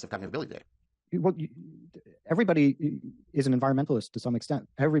these tests of cognitive ability. Well, everybody is an environmentalist to some extent.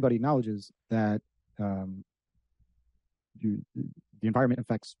 Everybody acknowledges that the environment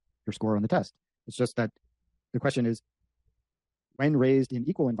affects your score on the test. It's just that the question is, when raised in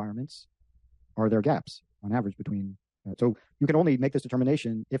equal environments, are there gaps on average between? So you can only make this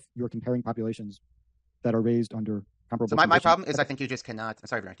determination if you're comparing populations that are raised under comparable. So my problem is I think you just cannot. I'm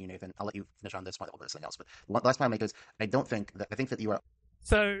sorry for interrupting you, Nathan. I'll let you finish on this one. I'll do something else. But the last point I make is I think that you are.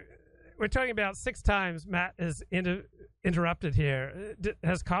 So we're talking about 6 times Matt is interrupted here.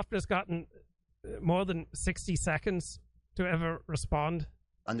 Has Coftis gotten more than 60 seconds to ever respond?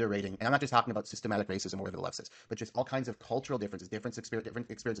 Underrating, and I'm not just talking about systematic racism or whatever the left says, but just all kinds of cultural differences, different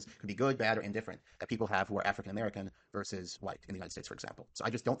experiences could be good, bad, or indifferent that people have who are African American versus white in the United States, for example. So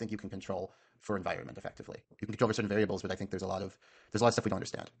I just don't think you can control for environment effectively. You can control for certain variables, but I think there's a lot of stuff we don't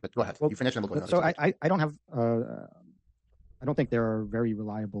understand. But go ahead, you finish and we'll go on. So I don't have I don't think there are very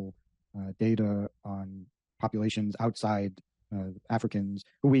reliable data on populations outside Africans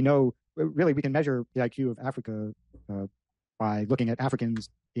who we know. Really, we can measure the IQ of Africa by looking at Africans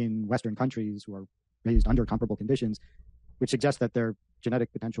in Western countries who are raised under comparable conditions, which suggests that their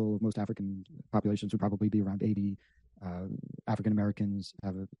genetic potential of most African populations would probably be around 80. African Americans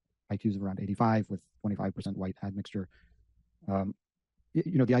have IQs of around 85 with 25% white admixture. The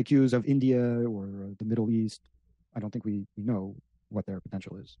IQs of India or the Middle East, I don't think we know what their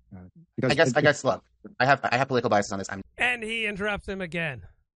potential is. I guess. Look, I have political biases on this. And he interrupts him again.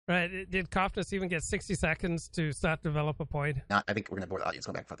 Right? Did Coftis even get 60 seconds to start to develop a point? I think we're going to bore the audience.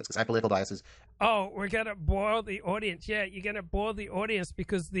 Go back about this because I have political biases. Oh, we're going to bore the audience. Yeah, you're going to bore the audience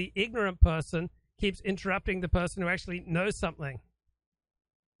because the ignorant person keeps interrupting the person who actually knows something.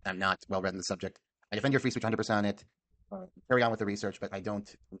 I'm not well read in the subject. I defend your free speech 100% on it. Carry on with the research, but I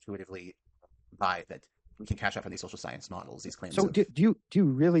don't intuitively buy that we can cash out from these social science models, these claims. So do you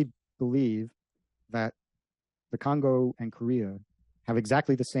really believe that the Congo and Korea have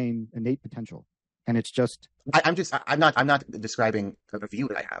exactly the same innate potential, and it's just? I'm not describing a view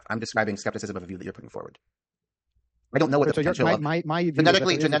that I have. I'm describing skepticism of a view that you're putting forward. I don't know what the potential of my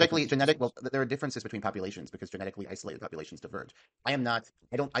view genetically. Well, there are differences between populations because genetically isolated populations diverge. I'm not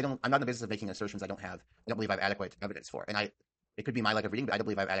in the business of making assertions I don't believe I have adequate evidence for, and it could be my lack of reading, but I don't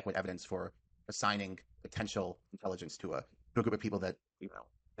believe I have adequate evidence for assigning potential intelligence to a group of people that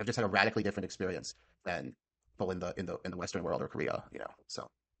have just had a radically different experience than in the Western world or Korea, So,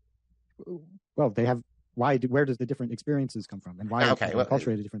 well, they have. Where does the different experiences come from, and why are they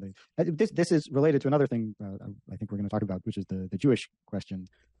acculturated differently? This is related to another thing I think we're going to talk about, which is the Jewish question,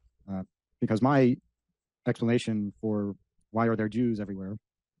 because my explanation for why are there Jews everywhere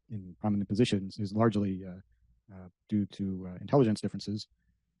in prominent positions is largely due to intelligence differences.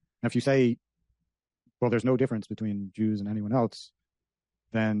 Now, if you say, well, there's no difference between Jews and anyone else,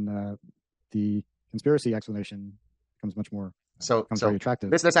 then the conspiracy explanation becomes much more very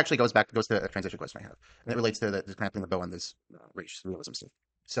attractive. This actually goes to a transition question I have, and it relates to the clamping the bow on this race realism stuff.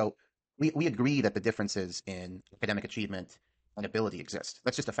 So we agree that the differences in academic achievement and ability exist.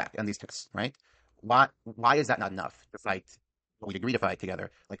 That's just a fact on these tests, right? Why is that not enough to fight we'd agree to fight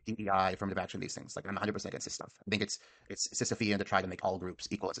together, like DEI, affirmative action, these things. Like I'm 100% against this stuff. I think it's Sisyphean to try to make all groups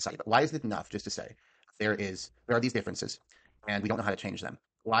equal in society. But why is it enough just to say there are these differences, and we don't know how to change them?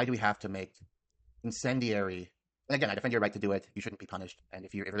 Why do we have to make incendiary? And again, I defend your right to do it. You shouldn't be punished. And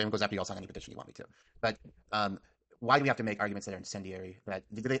if anyone goes after you, I'll sign any petition you want me to. But why do we have to make arguments that are incendiary?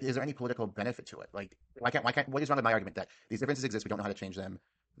 Is there any political benefit to it? Like, why can't? What is wrong with my argument that these differences exist? We don't know how to change them.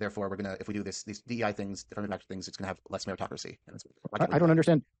 Therefore, if we do these DEI things, affirmative action things, it's going to have less meritocracy. I don't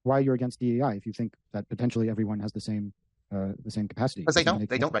understand why you're against DEI if you think that potentially everyone has the same capacity. Because they don't.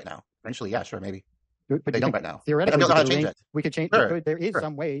 They don't right now. Eventually, yeah, sure, maybe. But they don't right now. Theoretically, we don't know how to change it. We could change. Sure. There is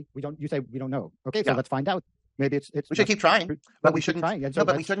some way. You say we don't know. Okay, so let's find out. Maybe it's. We should keep trying, but we shouldn't. So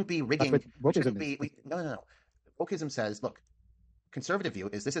but we shouldn't be rigging. Wokeism No. Wokeism says, look, conservative view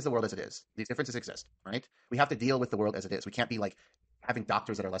is this is the world as it is. These differences exist, right? We have to deal with the world as it is. We can't be like having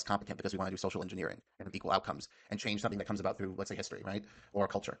doctors that are less competent because we want to do social engineering and have equal outcomes and change something that comes about through, let's say, history, right? Or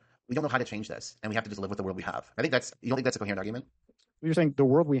culture. We don't know how to change this, and we have to just live with the world we have. You don't think that's a coherent argument? You're saying the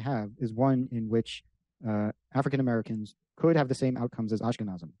world we have is one in which African Americans could have the same outcomes as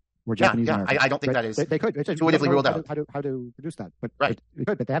Ashkenazim or Japanese Americans. I don't think that is they could. It's intuitively ruled out. How to produce that? But right.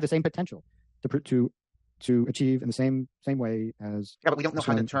 But they have the same potential to achieve in the same way as. Yeah, but we don't know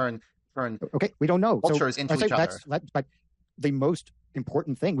how to turn. Okay, we don't know cultures into each other. But the most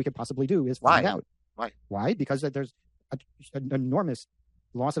important thing we could possibly do is find out. Why? Because there's an enormous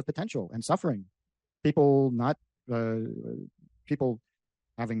loss of potential and suffering. People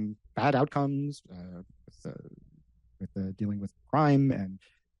having bad outcomes with dealing with crime and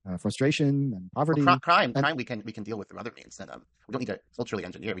frustration and poverty. Well, crime we can deal with through other means. And we don't need to culturally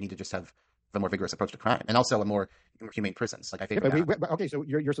engineer. We need to just have a more vigorous approach to crime, and also a more humane prisons. Like I think. Okay, so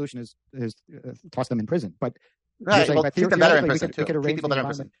your solution is toss them in prison, but right. Well, keep them better in prison too. Keep people better in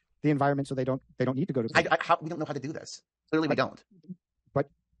prison. The environment so they don't need to go to prison. We don't know how to do this. Clearly, we don't. But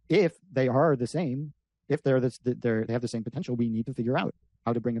if they are the same, if they have the same potential, we need to figure out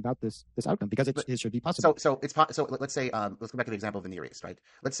how to bring about this outcome because it should be possible. So let's say let's go back to the example of the Near East, right?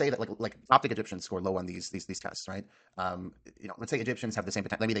 Let's say that like Coptic Egyptians score low on these tests, right? Let's say Egyptians have the same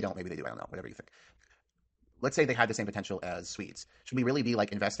potential. Maybe they don't. Maybe they do. I don't know. Whatever you think. Let's say they had the same potential as Swedes. Should we really be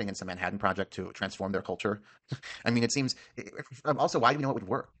like investing in some Manhattan Project to transform their culture? I mean, it seems. Also, why do we know it would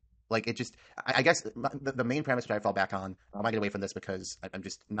work? Like it just, I guess the main premise that I fall back on, I might get away from this because I'm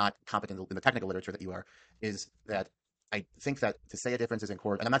just not competent in the technical literature that you are, is that I think that to say a difference is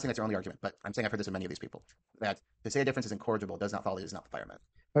incorrigible, and I'm not saying that's your only argument, but I'm saying I've heard this from many of these people, that to say a difference is incorrigible does not follow it is not the fireman.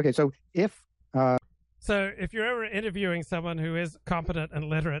 Okay, so if you're ever interviewing someone who is competent and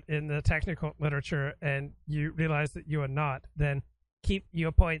literate in the technical literature and you realize that you are not, then keep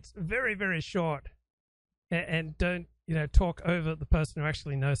your points very, very short and don't talk over the person who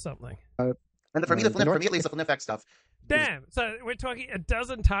actually knows something. And for me, at least, the FNFX stuff. Damn. So we're talking a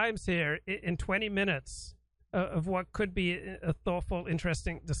dozen times here in 20 minutes of what could be a thoughtful,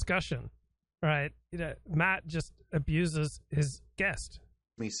 interesting discussion, right? Matt just abuses his guest.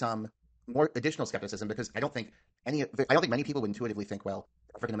 Me some more additional skepticism because I don't think many people would intuitively think, well,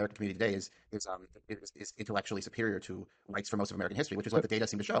 the African American community today is intellectually superior to whites for most of American history, which is what the data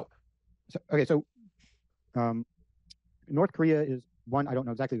seem to show. So North Korea is one, I don't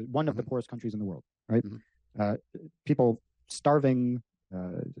know exactly, one of the poorest countries in the world, right? Mm-hmm. People starving,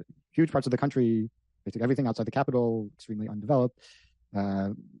 huge parts of the country, basically everything outside the capital, extremely undeveloped,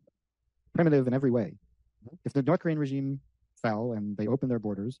 primitive in every way. Mm-hmm. If the North Korean regime fell and they opened their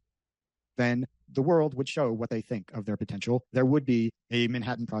borders, then the world would show what they think of their potential. There would be a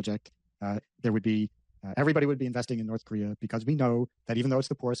Manhattan Project. There would be everybody would be investing in North Korea because we know that even though it's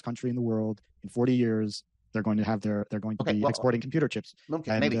the poorest country in the world, in 40 years, they're going to be exporting computer chips.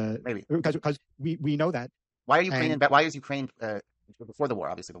 Okay, maybe because we know that. Why is Ukraine before the war?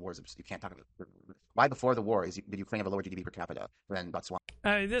 Obviously, the war is you can't talk about. Why before the war did Ukraine have a lower GDP per capita than Botswana?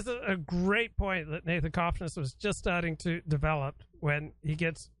 This is a great point that Nathan Kopfness was just starting to develop when he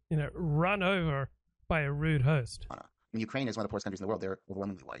gets run over by a rude host. Ukraine is one of the poorest countries in the world. They're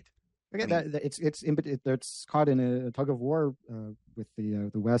overwhelmingly white. Okay, it's caught in a tug of war with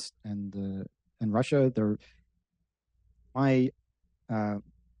the West and Russia. I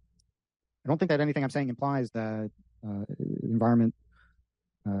don't think that anything I'm saying implies that environment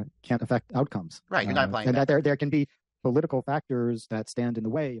can't affect outcomes. Right, you're not implying and that there can be political factors that stand in the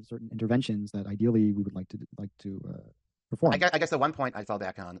way of certain interventions that ideally we would like to perform. I guess the one point I fall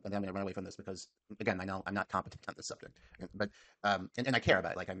back on, and I'm going to run away from this because, again, I know I'm not competent on this subject, but and I care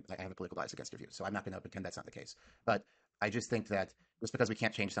about it. Like I have a political bias against your view, so I'm not going to pretend that's not the case. But I just think that just because we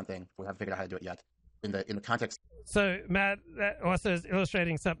can't change something, we haven't figured out how to do it yet. In the context. So Matt, that also is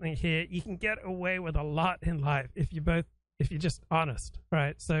illustrating something here. You can get away with a lot in life if you both if you're just honest,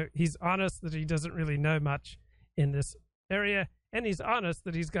 right? So he's honest that he doesn't really know much in this area, and he's honest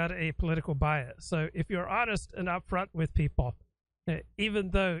that he's got a political bias. So if you're honest and upfront with people,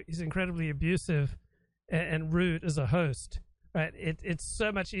 even though he's incredibly abusive and rude as a host, right, it's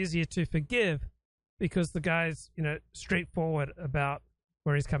so much easier to forgive because the guy's, straightforward about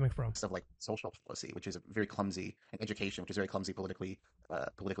where he's coming from. Stuff like social policy, which is a very clumsy, and education, which is a very clumsy politically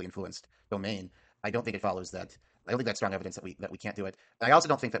influenced domain. I don't think it follows that. I don't think that's strong evidence that we can't do it. And I also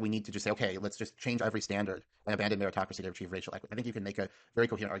don't think that we need to just say, okay, let's just change every standard and abandon meritocracy to achieve racial equity. I think you can make a very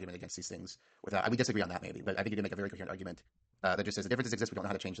coherent argument against these things without. We disagree on that maybe, but I think you can make a very coherent argument that just says the differences exist. We don't know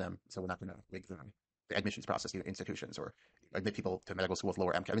how to change them, so we're not going to make the admissions process to institutions or admit people to medical school with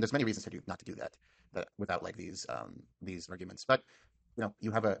lower MCAT. I mean, there's many reasons not to do that without like these arguments. But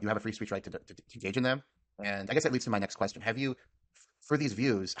you have a free speech right to engage in them. And I guess that leads to my next question. Have you, for these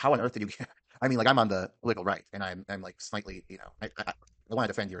views, how on earth did you get? I mean, like, I'm on the political right, and I'm like slightly, I want to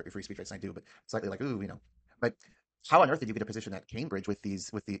defend your free speech rights, and I do, but slightly like, But how on earth did you get a position at Cambridge with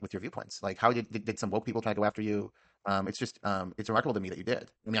your viewpoints? Like, how did some woke people try to go after you? It's just it's remarkable to me that you did.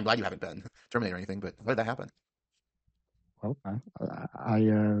 I mean, I'm glad you haven't been terminated or anything, but how did that happen? Well,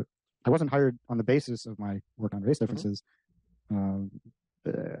 I wasn't hired on the basis of my work on race differences. Other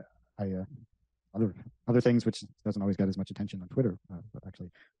things which doesn't always get as much attention on Twitter, but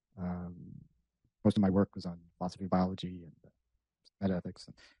actually most of my work was on philosophy of biology and metaethics.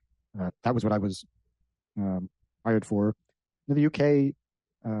 That was what I was hired for. The UK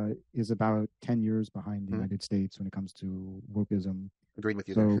is about 10 years behind the United States when it comes to wokeism. Agreed with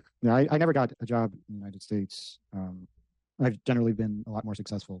you. So I never got a job in the United States. I've generally been a lot more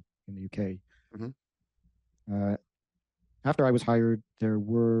successful in the UK. Mm-hmm. After I was hired, there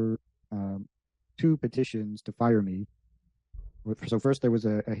were 2 petitions to fire me. So first there was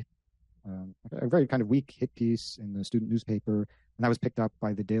a very kind of weak hit piece in the student newspaper, and that was picked up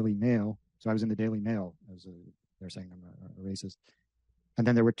by the Daily Mail. So I was in the Daily Mail they're saying I'm a racist. And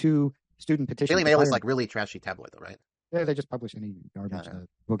then there were 2 student petitions. Daily Mail is like really trashy tabloid, though, right? Yeah, they just publish any garbage that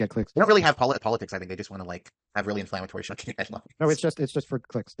will get clicks. They don't really have politics. I think they just want to like have really inflammatory shocking headlines. No, it's just for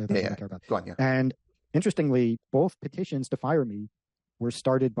clicks. That's what I care about. Go on, yeah. And interestingly, both petitions to fire me were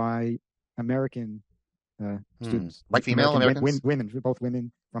started by American students, like female Americans, women, both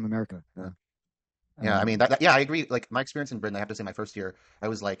women from America. Yeah, I mean, I agree. Like my experience in Britain, I have to say, my first year, I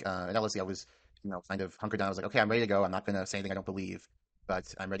was like at LSE, I was kind of hunkered down. I was like, okay, I'm ready to go. I'm not going to say anything I don't believe,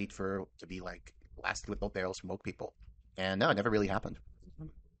 but I'm ready to be like blasted with both barrels from woke people. And no, it never really happened.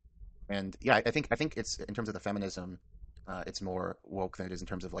 And yeah, I think it's in terms of the feminism, it's more woke than it is in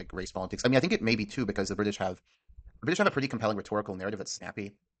terms of like race politics. I mean, I think it may be too because the British have a pretty compelling rhetorical narrative that's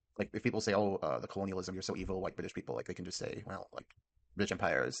snappy. Like if people say, "Oh, the colonialism, you're so evil," white British people, like they can just say, "Well, like British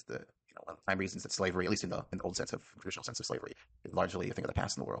Empire is the one of the prime reasons that slavery, at least in the old sense of traditional sense of slavery, is largely a thing of the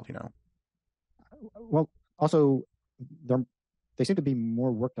past in the world." Well, also they seem to be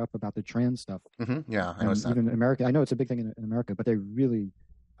more worked up about the trans stuff. Mm-hmm. Yeah, I know that. Even in America, I know it's a big thing in America, but they're really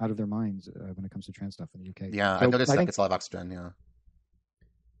out of their minds when it comes to trans stuff in the UK. Yeah, so I noticed that gets a lot of oxygen. Yeah.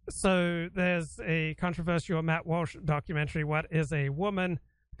 So there's a controversial Matt Walsh documentary, What is a Woman?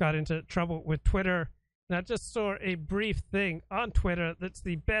 Got into trouble with Twitter. And I just saw a brief thing on Twitter that's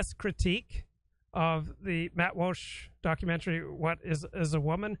the best critique of the Matt Walsh documentary, What is a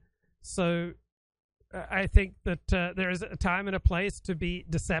Woman? So I think that there is a time and a place to be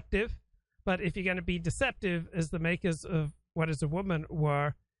deceptive. But if you're going to be deceptive, as the makers of What is a Woman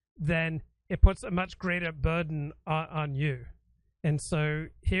were, then it puts a much greater burden on you. And so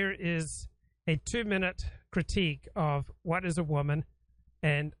here is a 2-minute critique of What is a Woman.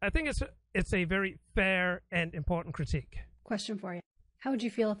 And I think it's a very fair and important critique. Question for you. How would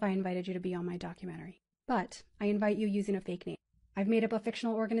you feel if I invited you to be on my documentary? But I invite you using a fake name. I've made up a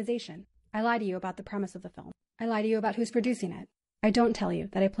fictional organization. I lie to you about the premise of the film. I lie to you about who's producing it. I don't tell you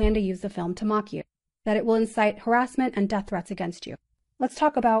that I plan to use the film to mock you, that it will incite harassment and death threats against you. Let's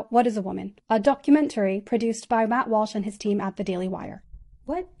talk about What is a Woman, a documentary produced by Matt Walsh and his team at the Daily Wire.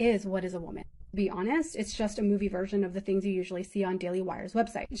 What is a Woman? To be honest, it's just a movie version of the things you usually see on Daily Wire's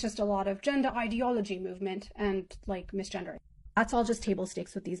website. It's just a lot of gender ideology movement and, like, misgendering. That's all just table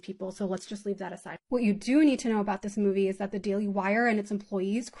stakes with these people, so let's just leave that aside. What you do need to know about this movie is that the Daily Wire and its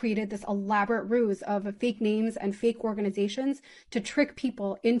employees created this elaborate ruse of fake names and fake organizations to trick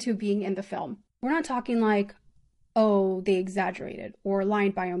people into being in the film. We're not talking like, oh, they exaggerated or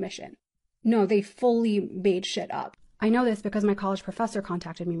lied by omission. No, they fully made shit up. I know this because my college professor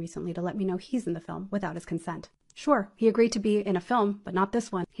contacted me recently to let me know he's in the film without his consent. Sure, he agreed to be in a film, but not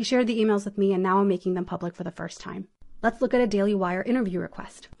this one. He shared the emails with me, and now I'm making them public for the first time. Let's look at a Daily Wire interview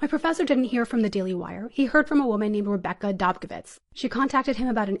request. My professor didn't hear from the Daily Wire. He heard from a woman named Rebecca Dobkovitz. She contacted him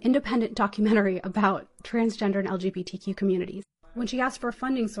about an independent documentary about transgender and LGBTQ communities. When she asked for a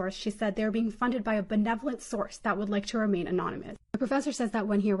funding source, she said they were being funded by a benevolent source that would like to remain anonymous. My professor says that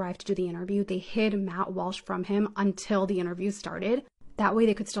when he arrived to do the interview, they hid Matt Walsh from him until the interview started. That way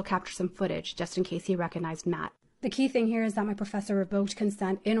they could still capture some footage, just in case he recognized Matt. The key thing here is that my professor revoked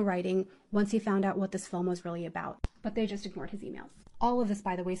consent in writing once he found out what this film was really about, but they just ignored his emails. All of this,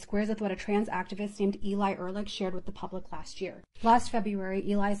 by the way, squares with what a trans activist named Eli Ehrlich shared with the public last year. Last February,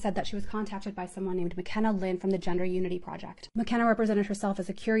 Eli said that she was contacted by someone named McKenna Lynn from the Gender Unity Project. McKenna represented herself as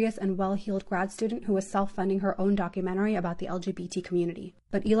a curious and well-heeled grad student who was self-funding her own documentary about the LGBT community.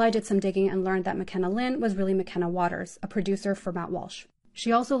 But Eli did some digging and learned that McKenna Lynn was really McKenna Waters, a producer for Matt Walsh.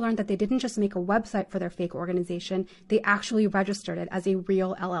 She also learned that they didn't just make a website for their fake organization, they actually registered it as a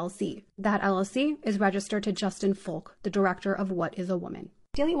real LLC. That LLC is registered to Justin Folk, the director of What is a Woman.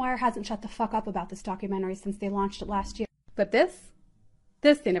 Daily Wire hasn't shut the fuck up about this documentary since they launched it last year. But this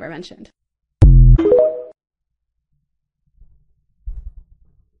they never mentioned.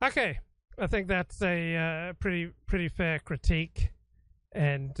 Okay, I think that's a pretty fair critique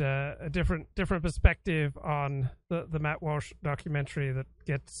and a different perspective on the Matt Walsh documentary that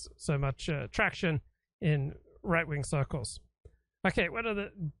gets so much traction in right-wing circles. Okay, one of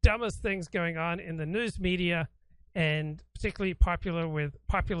the dumbest things going on in the news media, and particularly popular with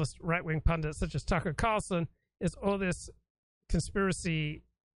populist right-wing pundits such as Tucker Carlson, is all this conspiracy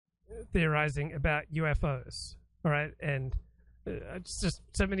theorizing about UFOs. All right, and it's just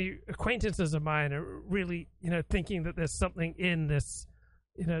so many acquaintances of mine are really, thinking that there's something in this,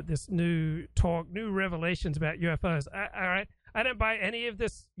 this new talk, new revelations about UFOs. All right, I don't buy any of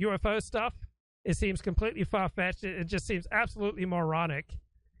this UFO stuff. It seems completely far-fetched. It just seems absolutely moronic.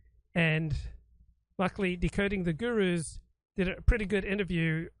 And luckily, Decoding the Gurus did a pretty good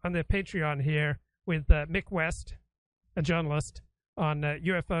interview on their Patreon here with Mick West, a journalist, on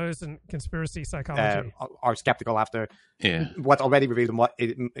UFOs and conspiracy psychology. Are skeptical after what's already revealed and what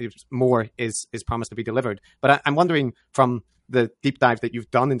more is promised to be delivered. But I'm wondering, from the deep dive that you've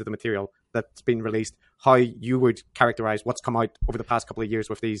done into the material that's been released, how you would characterize what's come out over the past couple of years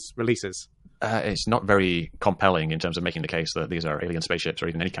with these releases. It's not very compelling in terms of making the case that these are alien spaceships or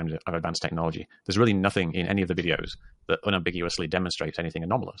even any kind of advanced technology. There's really nothing in any of the videos that unambiguously demonstrates anything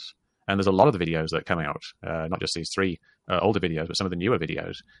anomalous. And there's a lot of the videos that come out, not just these three older videos, but some of the newer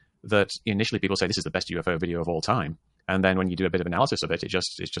videos, that initially people say this is the best UFO video of all time. And then when you do a bit of analysis of it, it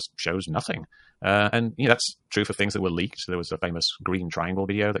just shows nothing. And that's true for things that were leaked. There was a famous Green Triangle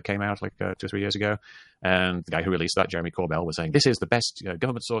video that came out like 2 or 3 years ago. And the guy who released that, Jeremy Corbell, was saying, this is the best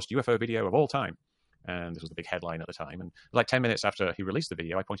government-sourced UFO video of all time. And this was the big headline at the time. And like 10 minutes after he released the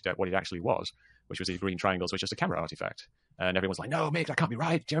video, I pointed out what it actually was, which was these green triangles, which is a camera artifact. And everyone's like, no, Mick, that can't be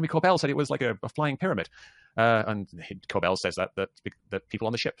right. Jeremy Corbell said it was like a flying pyramid. And Corbell says that people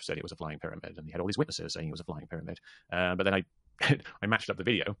on the ship said it was a flying pyramid. And he had all these witnesses saying it was a flying pyramid. But then I matched up the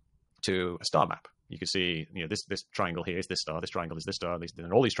video to a star map. You can see, this triangle here is this star, this triangle is this star,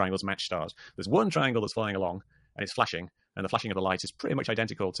 and all these triangles match stars. There's one triangle that's flying along, and it's flashing, and the flashing of the lights is pretty much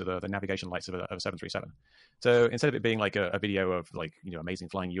identical to the navigation lights of a 737. So instead of it being like a video of amazing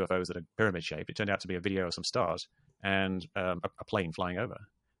flying UFOs that are pyramid shaped, it turned out to be a video of some stars and a plane flying over.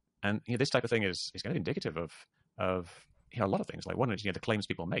 And this type of thing is kind of indicative of a lot of things. Like one is the claims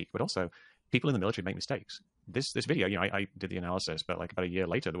people make, but also people in the military make mistakes. This video, I did the analysis, but like about a year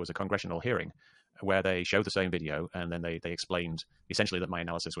later, there was a congressional hearing where they showed the same video, and then they explained essentially that my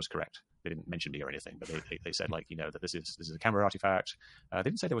analysis was correct. They didn't mention me or anything, but they said that this is a camera artifact. They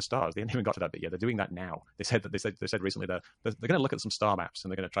didn't say there were stars. They hadn't even got to that bit yet. They're doing that now. They said recently that they're going to look at some star maps,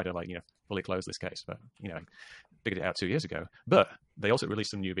 and they're going to try to fully close this case. But I figured it out 2 years ago. But they also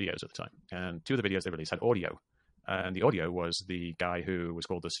released some new videos at the time, and 2 of the videos they released had audio. And the audio was the guy who was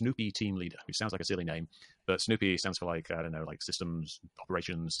called the Snoopy team leader, which sounds like a silly name, but Snoopy stands for like systems,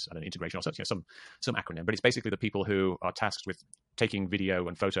 operations, and integration, or something, some acronym. But it's basically the people who are tasked with taking video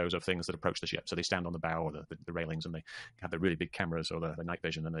and photos of things that approach the ship. So they stand on the bow or the railings, and they have the really big cameras or the night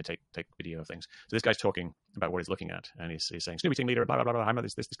vision, and they take video of things. So this guy's talking about what he's looking at, and he's saying, Snoopy team leader, blah blah blah blah. I'm at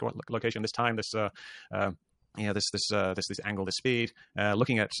this location, this time, this angle, this speed,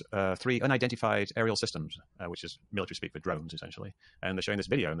 looking at 3 unidentified aerial systems, which is military speak for drones, essentially. And they're showing this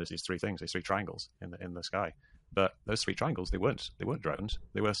video, and there's these 3 things, these 3 triangles in the sky. But those 3 triangles, they weren't drones.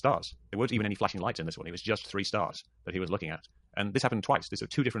 They were stars. There weren't even any flashing lights in this one. It was just 3 stars that he was looking at. And this happened twice. These are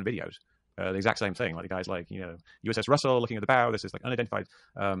 2 different videos. The exact same thing. Like the guy's like, USS Russell looking at the bow. This is like unidentified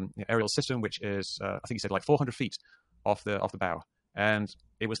aerial system, which is, I think he said like 400 feet off the bow. And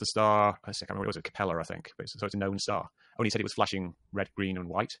it was the star, I can't remember, it was a Capella, I think. So it's a known star. Only said it was flashing red, green, and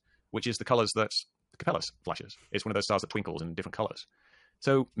white, which is the colors that Capella flashes. It's one of those stars that twinkles in different colors.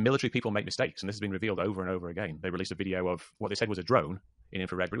 So military people make mistakes, and this has been revealed over and over again. They released a video of what they said was a drone in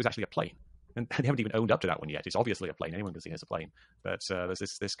infrared, but it was actually a plane. And they haven't even owned up to that one yet. It's obviously a plane. Anyone can see it's a plane. But there's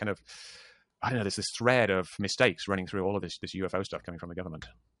this kind of, I don't know, there's this thread of mistakes running through all of this UFO stuff coming from the government.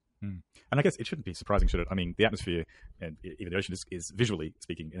 And I guess it shouldn't be surprising, should it? I mean, the atmosphere and even the ocean is visually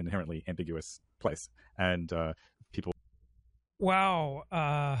speaking, an inherently ambiguous place. And people... Wow.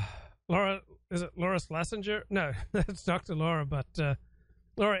 Laura, is it Laura Schlesinger? No, that's Dr. Laura, but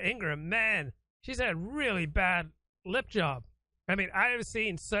Laura Ingraham, man, she's had really bad lip job. I mean, I have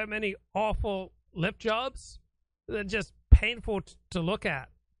seen so many awful lip jobs that are just painful to look at.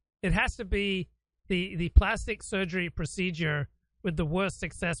 It has to be the plastic surgery procedure with the worst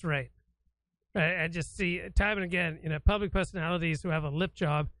success rate. I just see time and again, public personalities who have a lip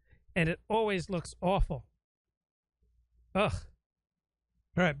job, and it always looks awful. Ugh.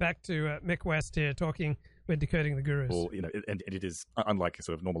 All right, back to Mick West here talking with Decoding the Gurus. Well, and it is unlike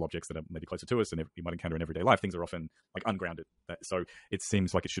sort of normal objects that are maybe closer to us and you might encounter in everyday life. Things are often like ungrounded, so it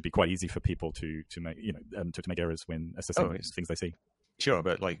seems like it should be quite easy for people to make to make errors when assessing things they see. Sure,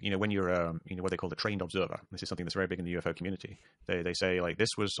 but when you're what they call the trained observer, this is something that's very big in the UFO community. They say this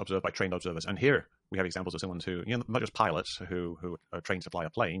was observed by trained observers, and here we have examples of someone who not just pilots who are trained to fly a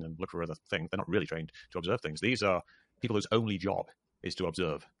plane and look for other things. They're not really trained to observe things. These are people whose only job is to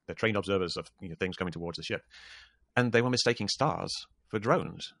observe. They're trained observers of things coming towards the ship, and they were mistaking stars for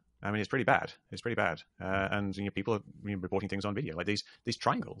drones. I mean, it's pretty bad. It's pretty bad. And people are reporting things on video. Like these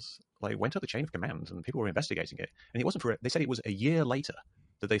triangles, went up the chain of command, and people were investigating it. And it wasn't they said it was a year later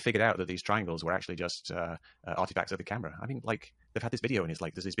that they figured out that these triangles were actually just artifacts of the camera. I mean, they've had this video, and it's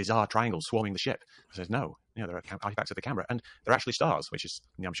there's these bizarre triangles swarming the ship. It says no, they're artifacts of the camera, and they're actually stars. Which is,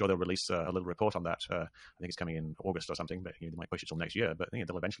 I'm sure they'll release a little report on that. I think it's coming in August or something, but they might push it till next year. But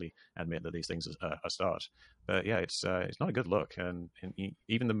they'll eventually admit that these things are stars. But yeah, it's not a good look. And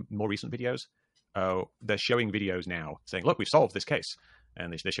even the more recent videos, they're showing videos now saying, "Look, we've solved this case."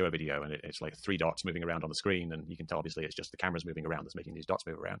 And they show a video, and it's like 3 dots moving around on the screen, and you can tell obviously it's just the cameras moving around that's making these dots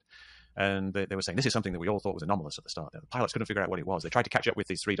move around. And they were saying this is something that we all thought was anomalous at the start. The pilots couldn't figure out what it was. They tried to catch up with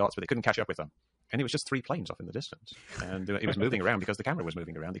these 3 dots, but they couldn't catch up with them. And it was just 3 planes off in the distance, and it was moving around because the camera was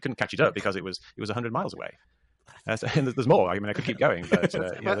moving around. They couldn't catch it up because it was 100 miles away. And there's more. I mean, I could keep going, but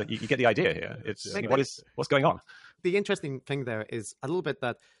you get the idea here. It's what's going on. The interesting thing there is a little bit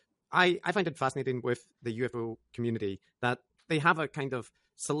that I find it fascinating with the UFO community that they have a kind of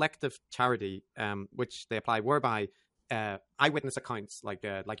selective charity which they apply, whereby eyewitness accounts, like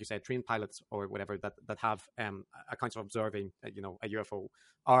you said, trained pilots or whatever that have accounts of observing a UFO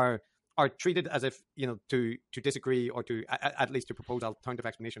are treated as if to disagree or to at least to propose alternative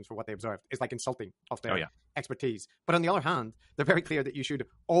explanations for what they observed is like insulting of their expertise. But on the other hand, they're very clear that you should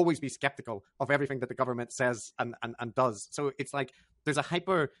always be skeptical of everything that the government says and does. So it's like there's a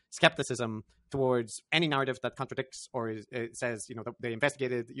hyper skepticism towards any narrative that contradicts or says they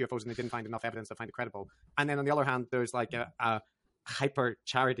investigated UFOs and they didn't find enough evidence to find it credible. And then on the other hand, there's like a hyper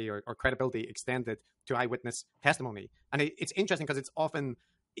charity or credibility extended to eyewitness testimony. And it's interesting because it's often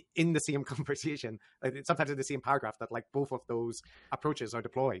in the same conversation, sometimes in the same paragraph, that both of those approaches are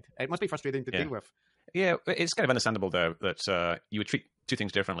deployed. It must be frustrating to deal with. Yeah, it's kind of understandable though that you would treat 2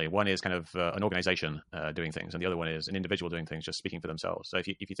 things differently. One is kind of an organization doing things, and the other one is an individual doing things, just speaking for themselves. So if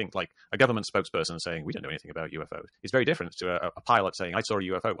you think like a government spokesperson saying we don't know anything about UFOs, it's very different to a pilot saying I saw a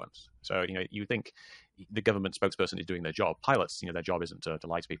UFO once. So you think the government spokesperson is doing their job. Pilots, their job isn't to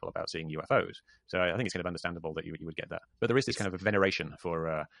lie to people about seeing UFOs. So I think it's kind of understandable that you would get that. But there is this kind of a veneration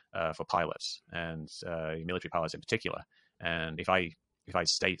for pilots and military pilots in particular. And if I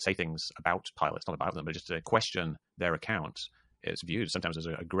say things about pilots, not about them, but just to question their accounts, it's viewed sometimes as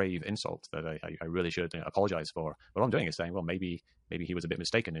a grave insult that I really should apologize for. What I'm doing is saying, well, maybe he was a bit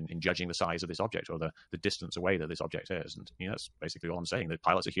mistaken in judging the size of this object or the distance away that this object is. And that's basically all I'm saying, that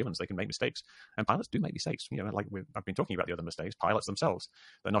pilots are humans. They can make mistakes. And pilots do make mistakes. I've been talking about the other mistakes. Pilots themselves,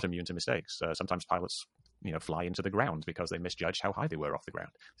 they're not immune to mistakes. Sometimes pilots fly into the ground because they misjudged how high they were off the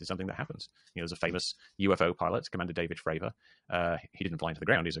ground. This is something that happens. There's a famous UFO pilot, Commander David Fravor. He didn't fly into the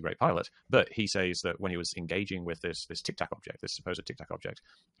ground. He's a great pilot. But he says that when he was engaging with this Tic Tac object, this supposed Tic Tac object,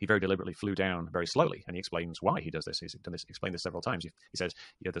 he very deliberately flew down very slowly. And he explains why he does this. He's explained this several times. times. He says,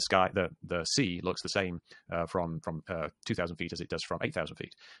 the sky, the sea looks the same from 2,000 feet as it does from 8,000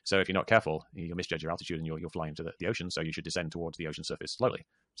 feet. So if you're not careful, you'll misjudge your altitude and you'll fly into the ocean. So you should descend towards the ocean surface slowly.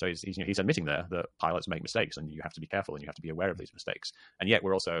 So he's admitting there that pilots make mistakes, and you have to be careful and you have to be aware of these mistakes. And yet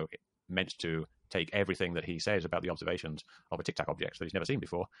we're also meant to take everything that he says about the observations of a Tic Tac object that he's never seen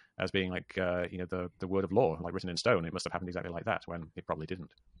before as being like the word of law, like written in stone. It must have happened exactly like that, when it probably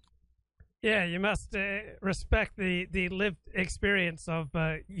didn't. Yeah, you must respect the lived experience of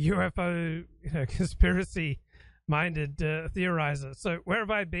UFO conspiracy-minded theorizers. So where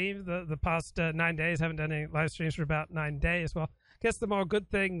have I been the past 9 days? Haven't done any live streams for about 9 days. Well, I guess the more good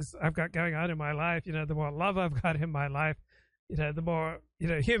things I've got going on in my life, the more love I've got in my life, the more,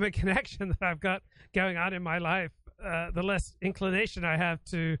 human connection that I've got going on in my life, the less inclination I have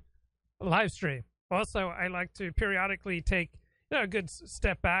to live stream. Also, I like to periodically take, a good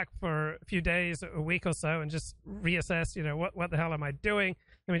step back for a few days, a week or so, and just reassess, what the hell am I doing?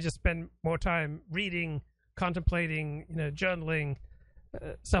 Let me just spend more time reading, contemplating, journaling,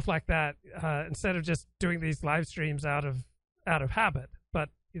 stuff like that, instead of just doing these live streams out of habit. But,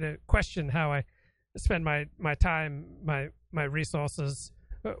 question how I spend my time, my resources,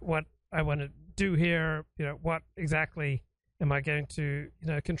 what I want to do here, what exactly am I going to,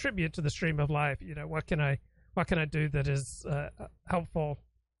 contribute to the stream of life? What can I do that is helpful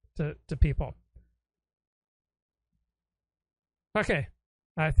to people? Okay,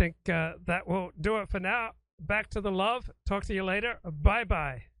 I think that will do it for now. Back to the love. Talk to you later.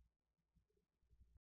 Bye-bye.